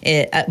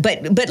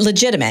 but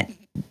legitimate,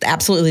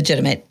 absolutely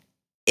legitimate.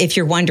 If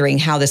you're wondering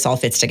how this all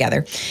fits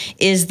together,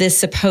 is this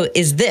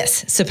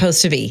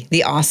supposed to be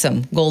the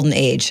awesome golden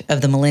age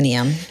of the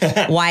millennium?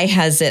 Why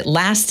has it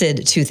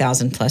lasted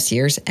 2,000 plus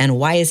years, and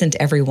why isn't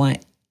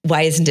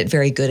it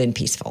very good and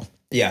peaceful?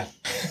 Yeah,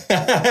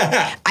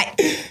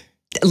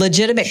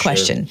 legitimate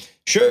question.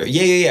 Sure.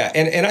 Yeah.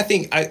 And I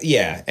think,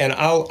 and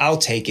I'll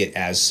take it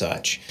as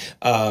such.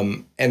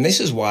 And this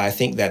is why I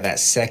think that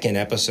second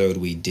episode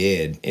we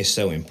did is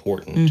so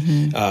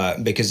important,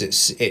 because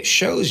it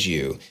shows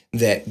you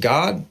that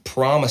God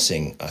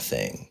promising a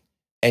thing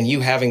and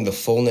you having the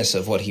fullness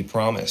of what he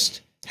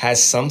promised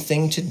has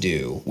something to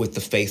do with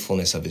the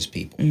faithfulness of his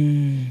people.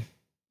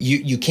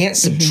 You can't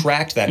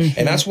subtract that.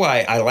 And that's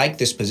why I like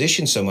this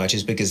position so much,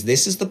 is because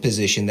this is the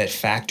position that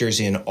factors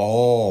in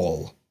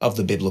all of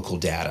the biblical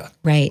data.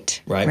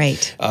 Right.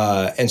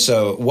 And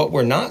so what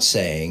we're not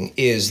saying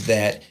is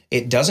that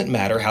it doesn't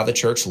matter how the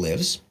church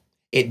lives.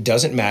 It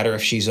doesn't matter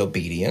if she's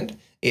obedient.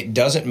 It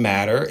doesn't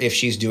matter if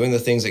she's doing the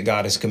things that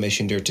God has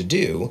commissioned her to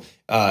do.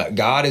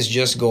 God is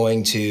just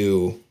going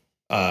to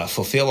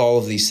fulfill all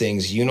of these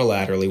things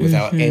unilaterally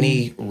without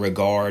any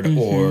regard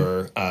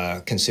or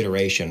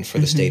consideration for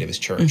the state of his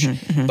church.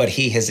 But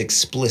he has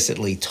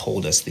explicitly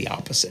told us the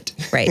opposite.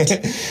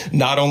 Right.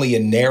 Not only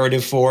in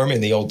narrative form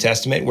in the Old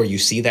Testament, where you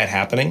see that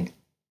happening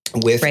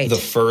with the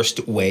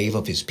first wave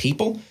of his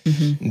people,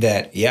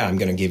 that, I'm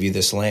going to give you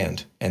this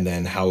land. And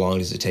then how long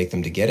does it take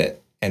them to get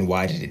it? And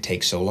why did it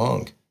take so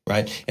long?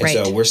 Right. And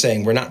so we're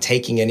saying we're not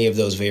taking any of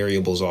those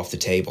variables off the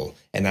table.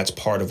 And that's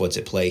part of what's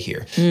at play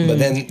here. But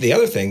then the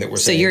other thing that we're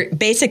saying.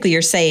 So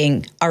you're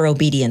saying our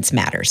obedience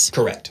matters.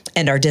 Correct.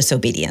 And our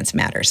disobedience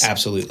matters.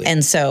 Absolutely.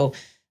 And so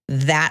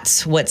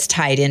that's what's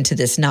tied into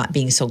this not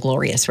being so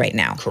glorious right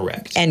now.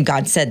 Correct. And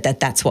God said that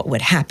that's what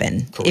would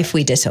happen if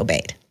we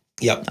disobeyed.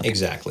 Yep, okay.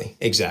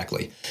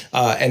 Exactly.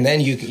 And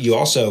then you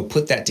also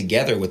put that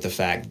together with the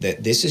fact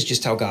that this is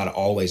just how God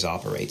always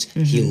operates.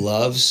 He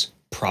loves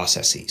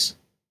processes.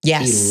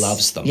 Yes. He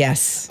loves them.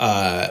 Yes.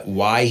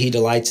 Why he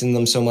delights in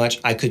them so much,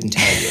 I couldn't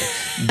tell you.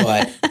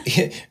 But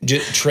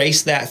just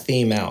trace that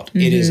theme out.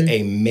 It is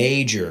a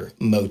major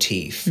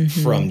motif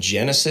from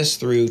Genesis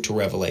through to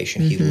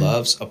Revelation. He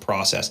loves a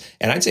process.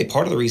 And I'd say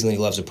part of the reason he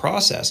loves a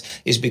process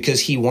is because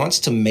he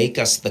wants to make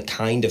us the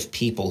kind of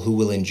people who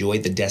will enjoy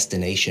the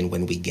destination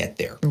when we get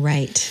there.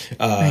 Right.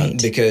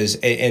 Because,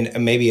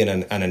 and maybe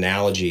an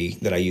analogy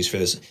that I use for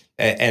this,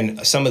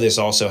 and some of this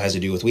also has to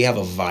do with, we have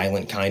a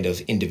violent kind of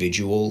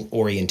individual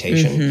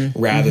orientation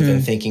rather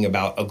than thinking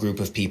about a group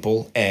of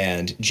people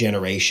and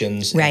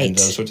generations and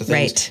those sorts of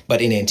things. Right.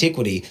 But in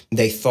antiquity,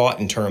 they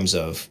thought in terms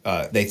of,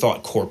 they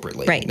thought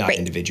corporately, not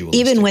individually.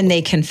 Even when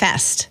they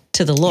confessed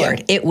to the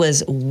Lord, it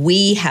was,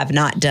 we have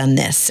not done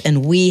this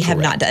and we have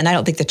not done, and I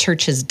don't think the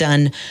church has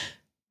done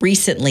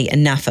recently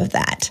enough of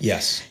that.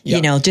 Yes.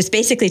 Yep. Just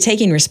basically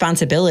taking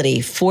responsibility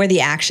for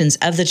the actions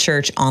of the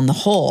church on the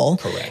whole.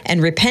 Correct.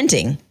 And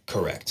repenting.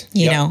 Correct.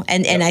 You know,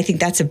 and I think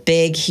that's a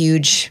big,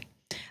 huge,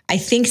 I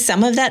think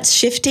some of that's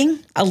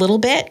shifting a little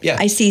bit. Yeah.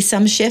 I see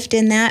some shift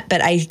in that,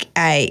 but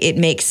it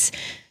makes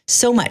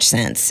so much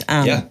sense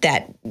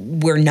that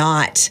we're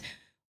not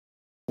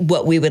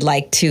what we would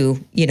like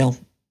to,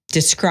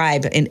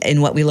 describe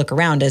in what we look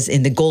around as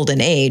in the golden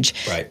age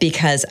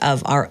because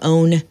of our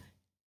own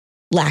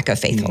lack of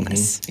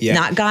faithfulness,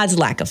 not God's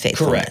lack of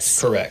faithfulness.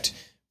 Correct.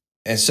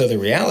 And so the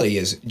reality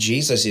is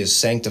Jesus is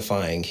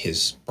sanctifying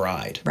his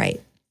bride.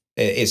 Right.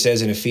 It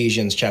says in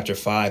Ephesians chapter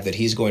 5 that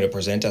he's going to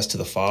present us to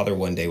the Father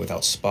one day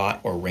without spot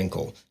or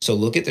wrinkle. So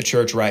look at the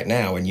church right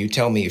now and you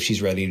tell me if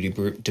she's ready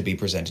to be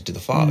presented to the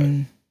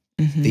Father.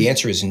 The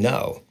answer is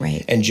no.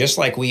 Right. And just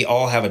like we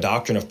all have a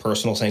doctrine of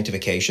personal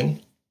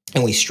sanctification,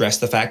 and we stress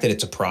the fact that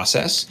it's a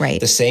process. Right.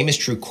 The same is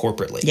true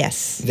corporately.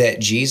 Yes. That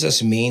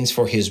Jesus means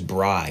for his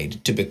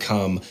bride to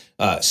become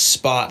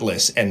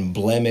spotless and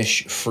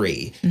blemish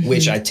free,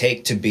 which I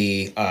take to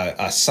be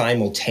a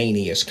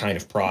simultaneous kind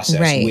of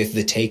process with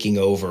the taking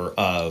over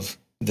of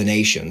the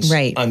nations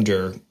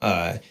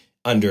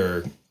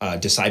under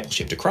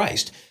discipleship to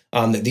Christ.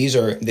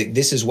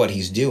 This is what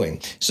he's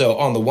doing. So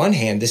on the one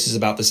hand, this is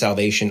about the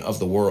salvation of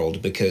the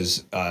world,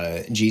 because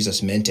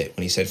Jesus meant it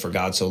when he said, "For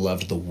God so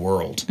loved the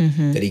world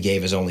that he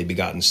gave his only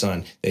begotten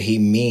Son," that he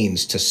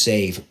means to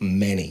save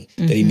many,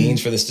 that he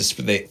means for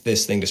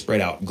this thing to spread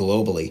out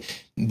globally.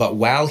 But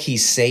while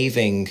he's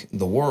saving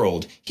the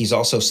world, he's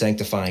also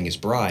sanctifying his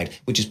bride,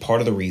 which is part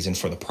of the reason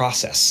for the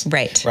process.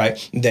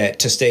 Right. That,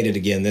 to state it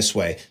again this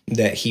way,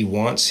 that he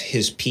wants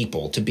his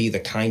people to be the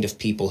kind of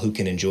people who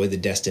can enjoy the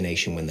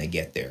destination when they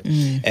get there.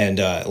 And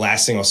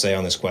last thing I'll say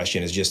on this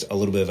question is just a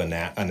little bit of an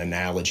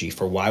analogy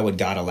for why would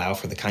God allow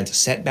for the kinds of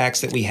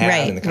setbacks that we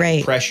have and the kind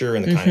of pressure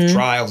and the kind of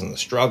trials and the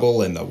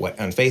struggle and the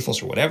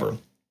unfaithfulness or whatever.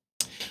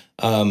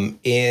 I don't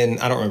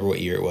remember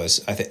what year it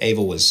was. I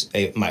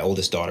think my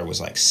oldest daughter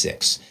was like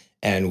 6,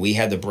 and we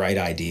had the bright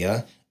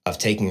idea of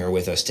taking her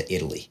with us to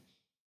Italy.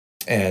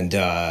 And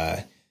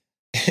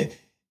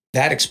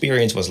that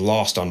experience was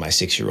lost on my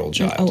 6-year-old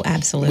child. Oh,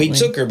 absolutely. We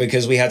took her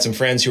because we had some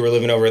friends who were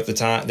living over at the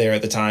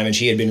time, and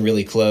she had been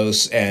really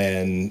close,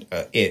 and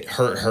it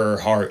hurt her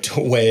heart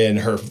when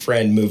her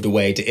friend moved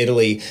away to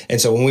Italy.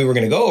 And so when we were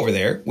going to go over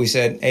there, we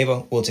said,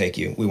 "Ava, we'll take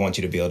you. We want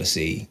you to be able to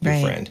see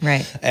your friend."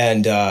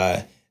 And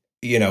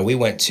we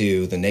went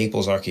to the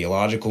Naples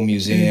Archaeological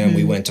Museum.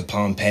 We went to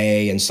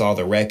Pompeii and saw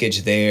the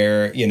wreckage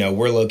there.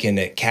 We're looking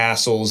at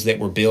castles that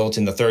were built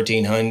in the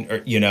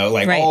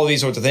 1300s, all of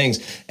these sorts of things.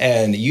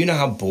 And you know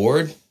how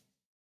bored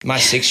my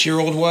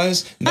 6-year-old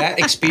was? That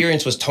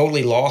experience was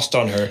totally lost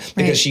on her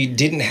because she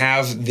didn't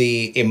have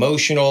the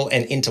emotional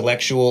and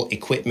intellectual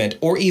equipment,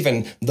 or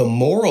even the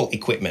moral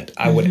equipment,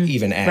 I would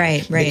even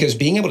add. Because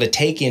being able to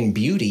take in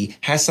beauty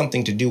has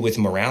something to do with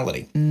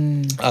morality.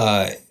 And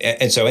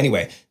so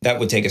anyway, that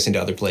would take us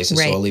into other places,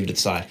 so I'll leave it to the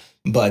side.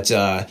 But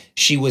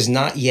she was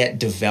not yet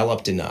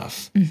developed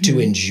enough to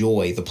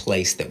enjoy the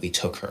place that we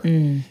took her.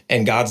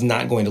 And God's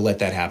not going to let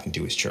that happen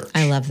to his church.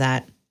 I love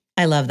that.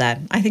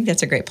 I think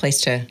that's a great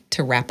place to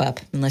wrap up,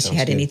 unless you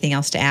had anything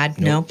else to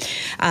add. Nope.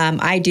 No?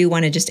 I do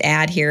want to just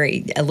add here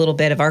a little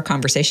bit of our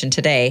conversation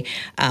today,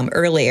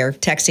 earlier,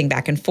 texting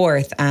back and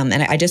forth. And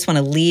I just want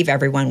to leave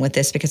everyone with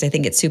this because I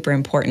think it's super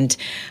important.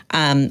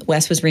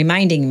 Wes was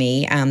reminding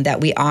me that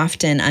we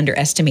often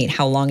underestimate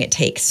how long it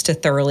takes to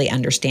thoroughly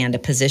understand a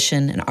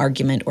position, an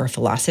argument, or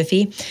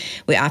philosophy.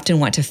 We often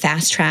want to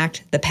fast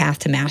track the path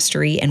to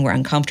mastery, and we're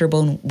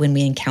uncomfortable when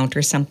we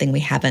encounter something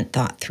we haven't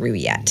thought through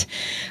yet.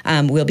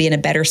 We'll be in a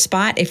better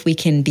spot if we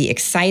can be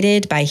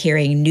excited by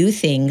hearing new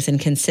things and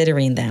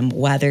considering them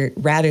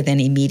rather than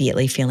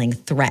immediately feeling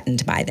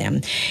threatened by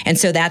them. And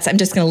so I'm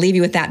just going to leave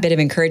you with that bit of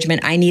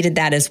encouragement. I needed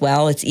that as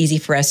well. It's easy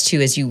for us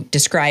to, as you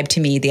described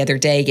to me the other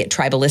day, get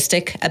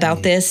tribalistic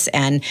about this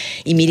and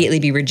immediately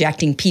be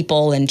rejecting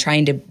people and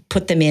trying to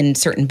put them in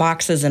certain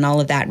boxes and all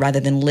of that, rather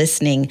than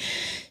listening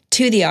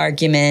to the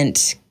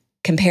argument,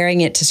 comparing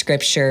it to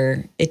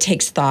Scripture. It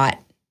takes thought,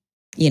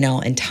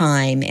 and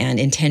time and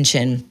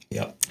intention.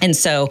 Yep. And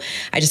so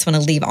I just want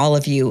to leave all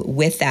of you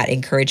with that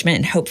encouragement,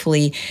 and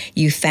hopefully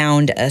you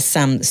found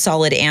some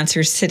solid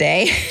answers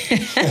today.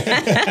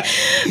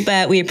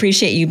 But we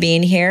appreciate you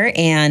being here,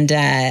 and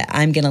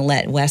I'm going to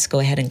let Wes go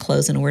ahead and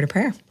close in a word of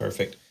prayer.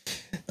 Perfect.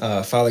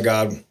 Father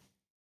God,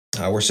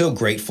 we're so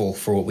grateful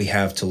for what we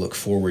have to look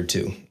forward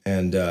to,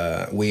 and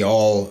we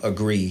all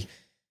agree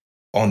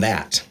on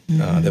that,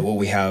 that what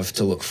we have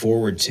to look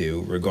forward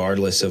to,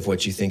 regardless of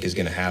what you think is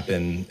going to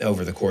happen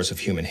over the course of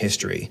human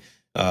history,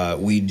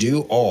 we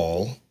do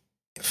all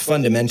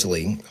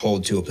fundamentally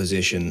hold to a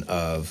position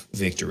of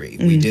victory.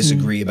 We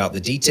disagree about the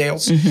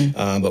details,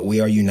 but we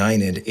are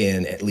united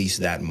in at least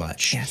that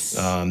much,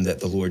 that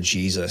the Lord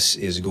Jesus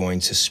is going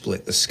to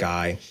split the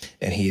sky,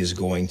 and he is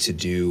going to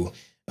do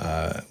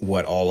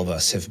what all of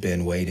us have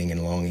been waiting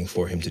and longing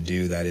for him to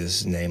do, that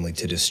is, namely,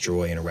 to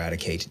destroy and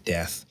eradicate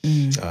death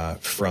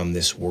from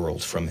this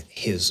world, from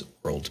his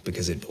world,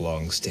 because it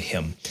belongs to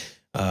him.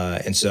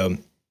 And so,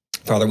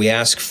 Father, we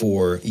ask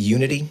for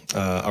unity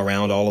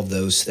around all of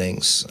those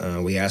things.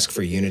 We ask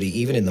for unity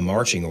even in the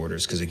marching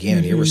orders, because,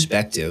 again,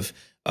 irrespective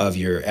of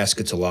your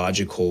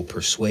eschatological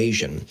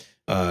persuasion,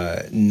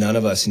 none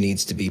of us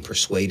needs to be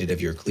persuaded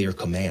of your clear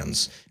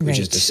commands, which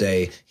is to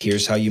say,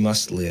 here's how you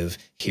must live,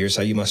 here's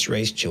how you must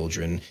raise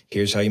children,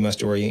 here's how you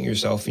must orient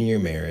yourself in your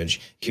marriage,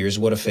 here's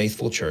what a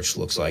faithful church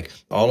looks like.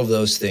 All of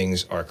those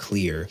things are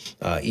clear,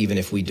 even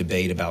if we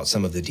debate about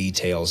some of the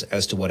details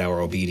as to what our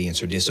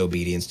obedience or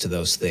disobedience to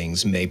those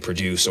things may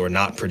produce or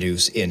not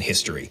produce in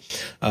history.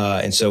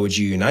 And so would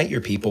you unite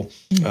your people?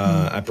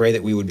 I pray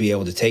that we would be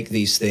able to take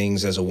these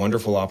things as a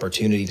wonderful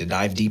opportunity to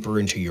dive deeper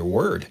into your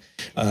word,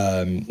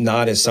 not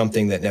not as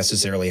something that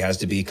necessarily has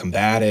to be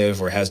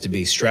combative or has to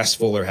be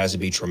stressful or has to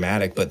be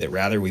traumatic, but that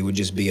rather we would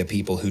just be a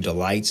people who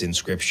delights in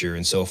Scripture.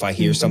 And so if I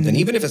hear something,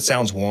 even if it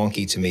sounds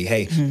wonky to me,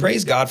 hey,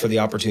 praise God for the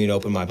opportunity to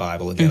open my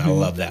Bible again. I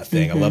love that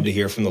thing. I love to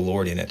hear from the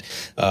Lord in it.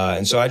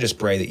 And so I just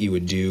pray that you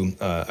would do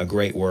a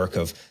great work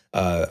of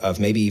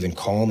maybe even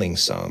calming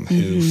some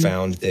who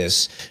found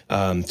this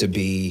to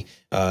be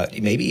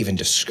maybe even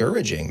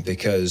discouraging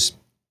because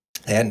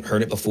they hadn't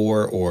heard it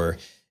before, or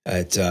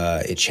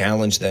it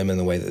challenged them in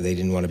the way that they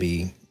didn't want to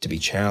be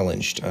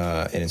challenged.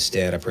 And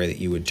instead, I pray that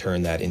you would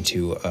turn that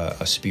into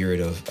a spirit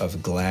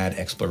of glad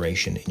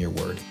exploration in your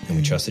word. And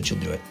we trust that you'll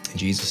do it. In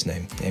Jesus'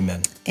 name,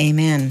 amen.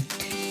 Amen.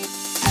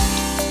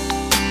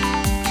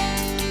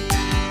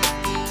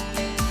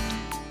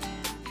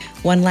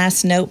 One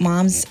last note,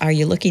 moms, are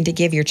you looking to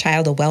give your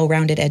child a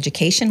well-rounded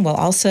education while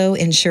also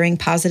ensuring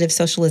positive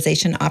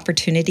socialization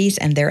opportunities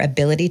and their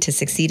ability to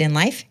succeed in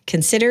life?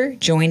 Consider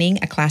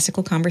joining a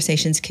Classical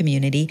Conversations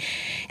community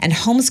and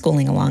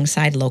homeschooling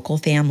alongside local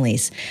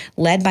families.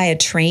 Led by a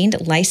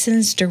trained,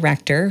 licensed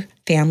director,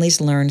 families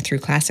learn through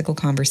Classical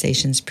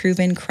Conversations'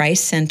 proven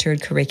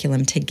Christ-centered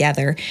curriculum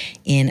together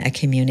in a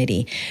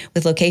community.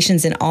 With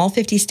locations in all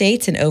 50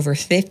 states and over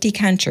 50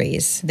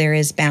 countries, there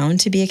is bound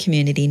to be a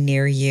community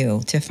near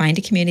you. To find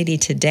a community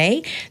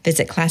today,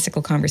 visit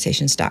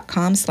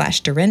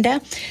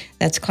classicalconversations.com/Dorinda.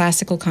 That's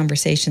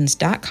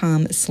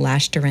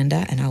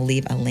classicalconversations.com/Dorinda, and I'll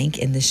leave a link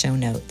in the show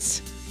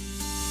notes.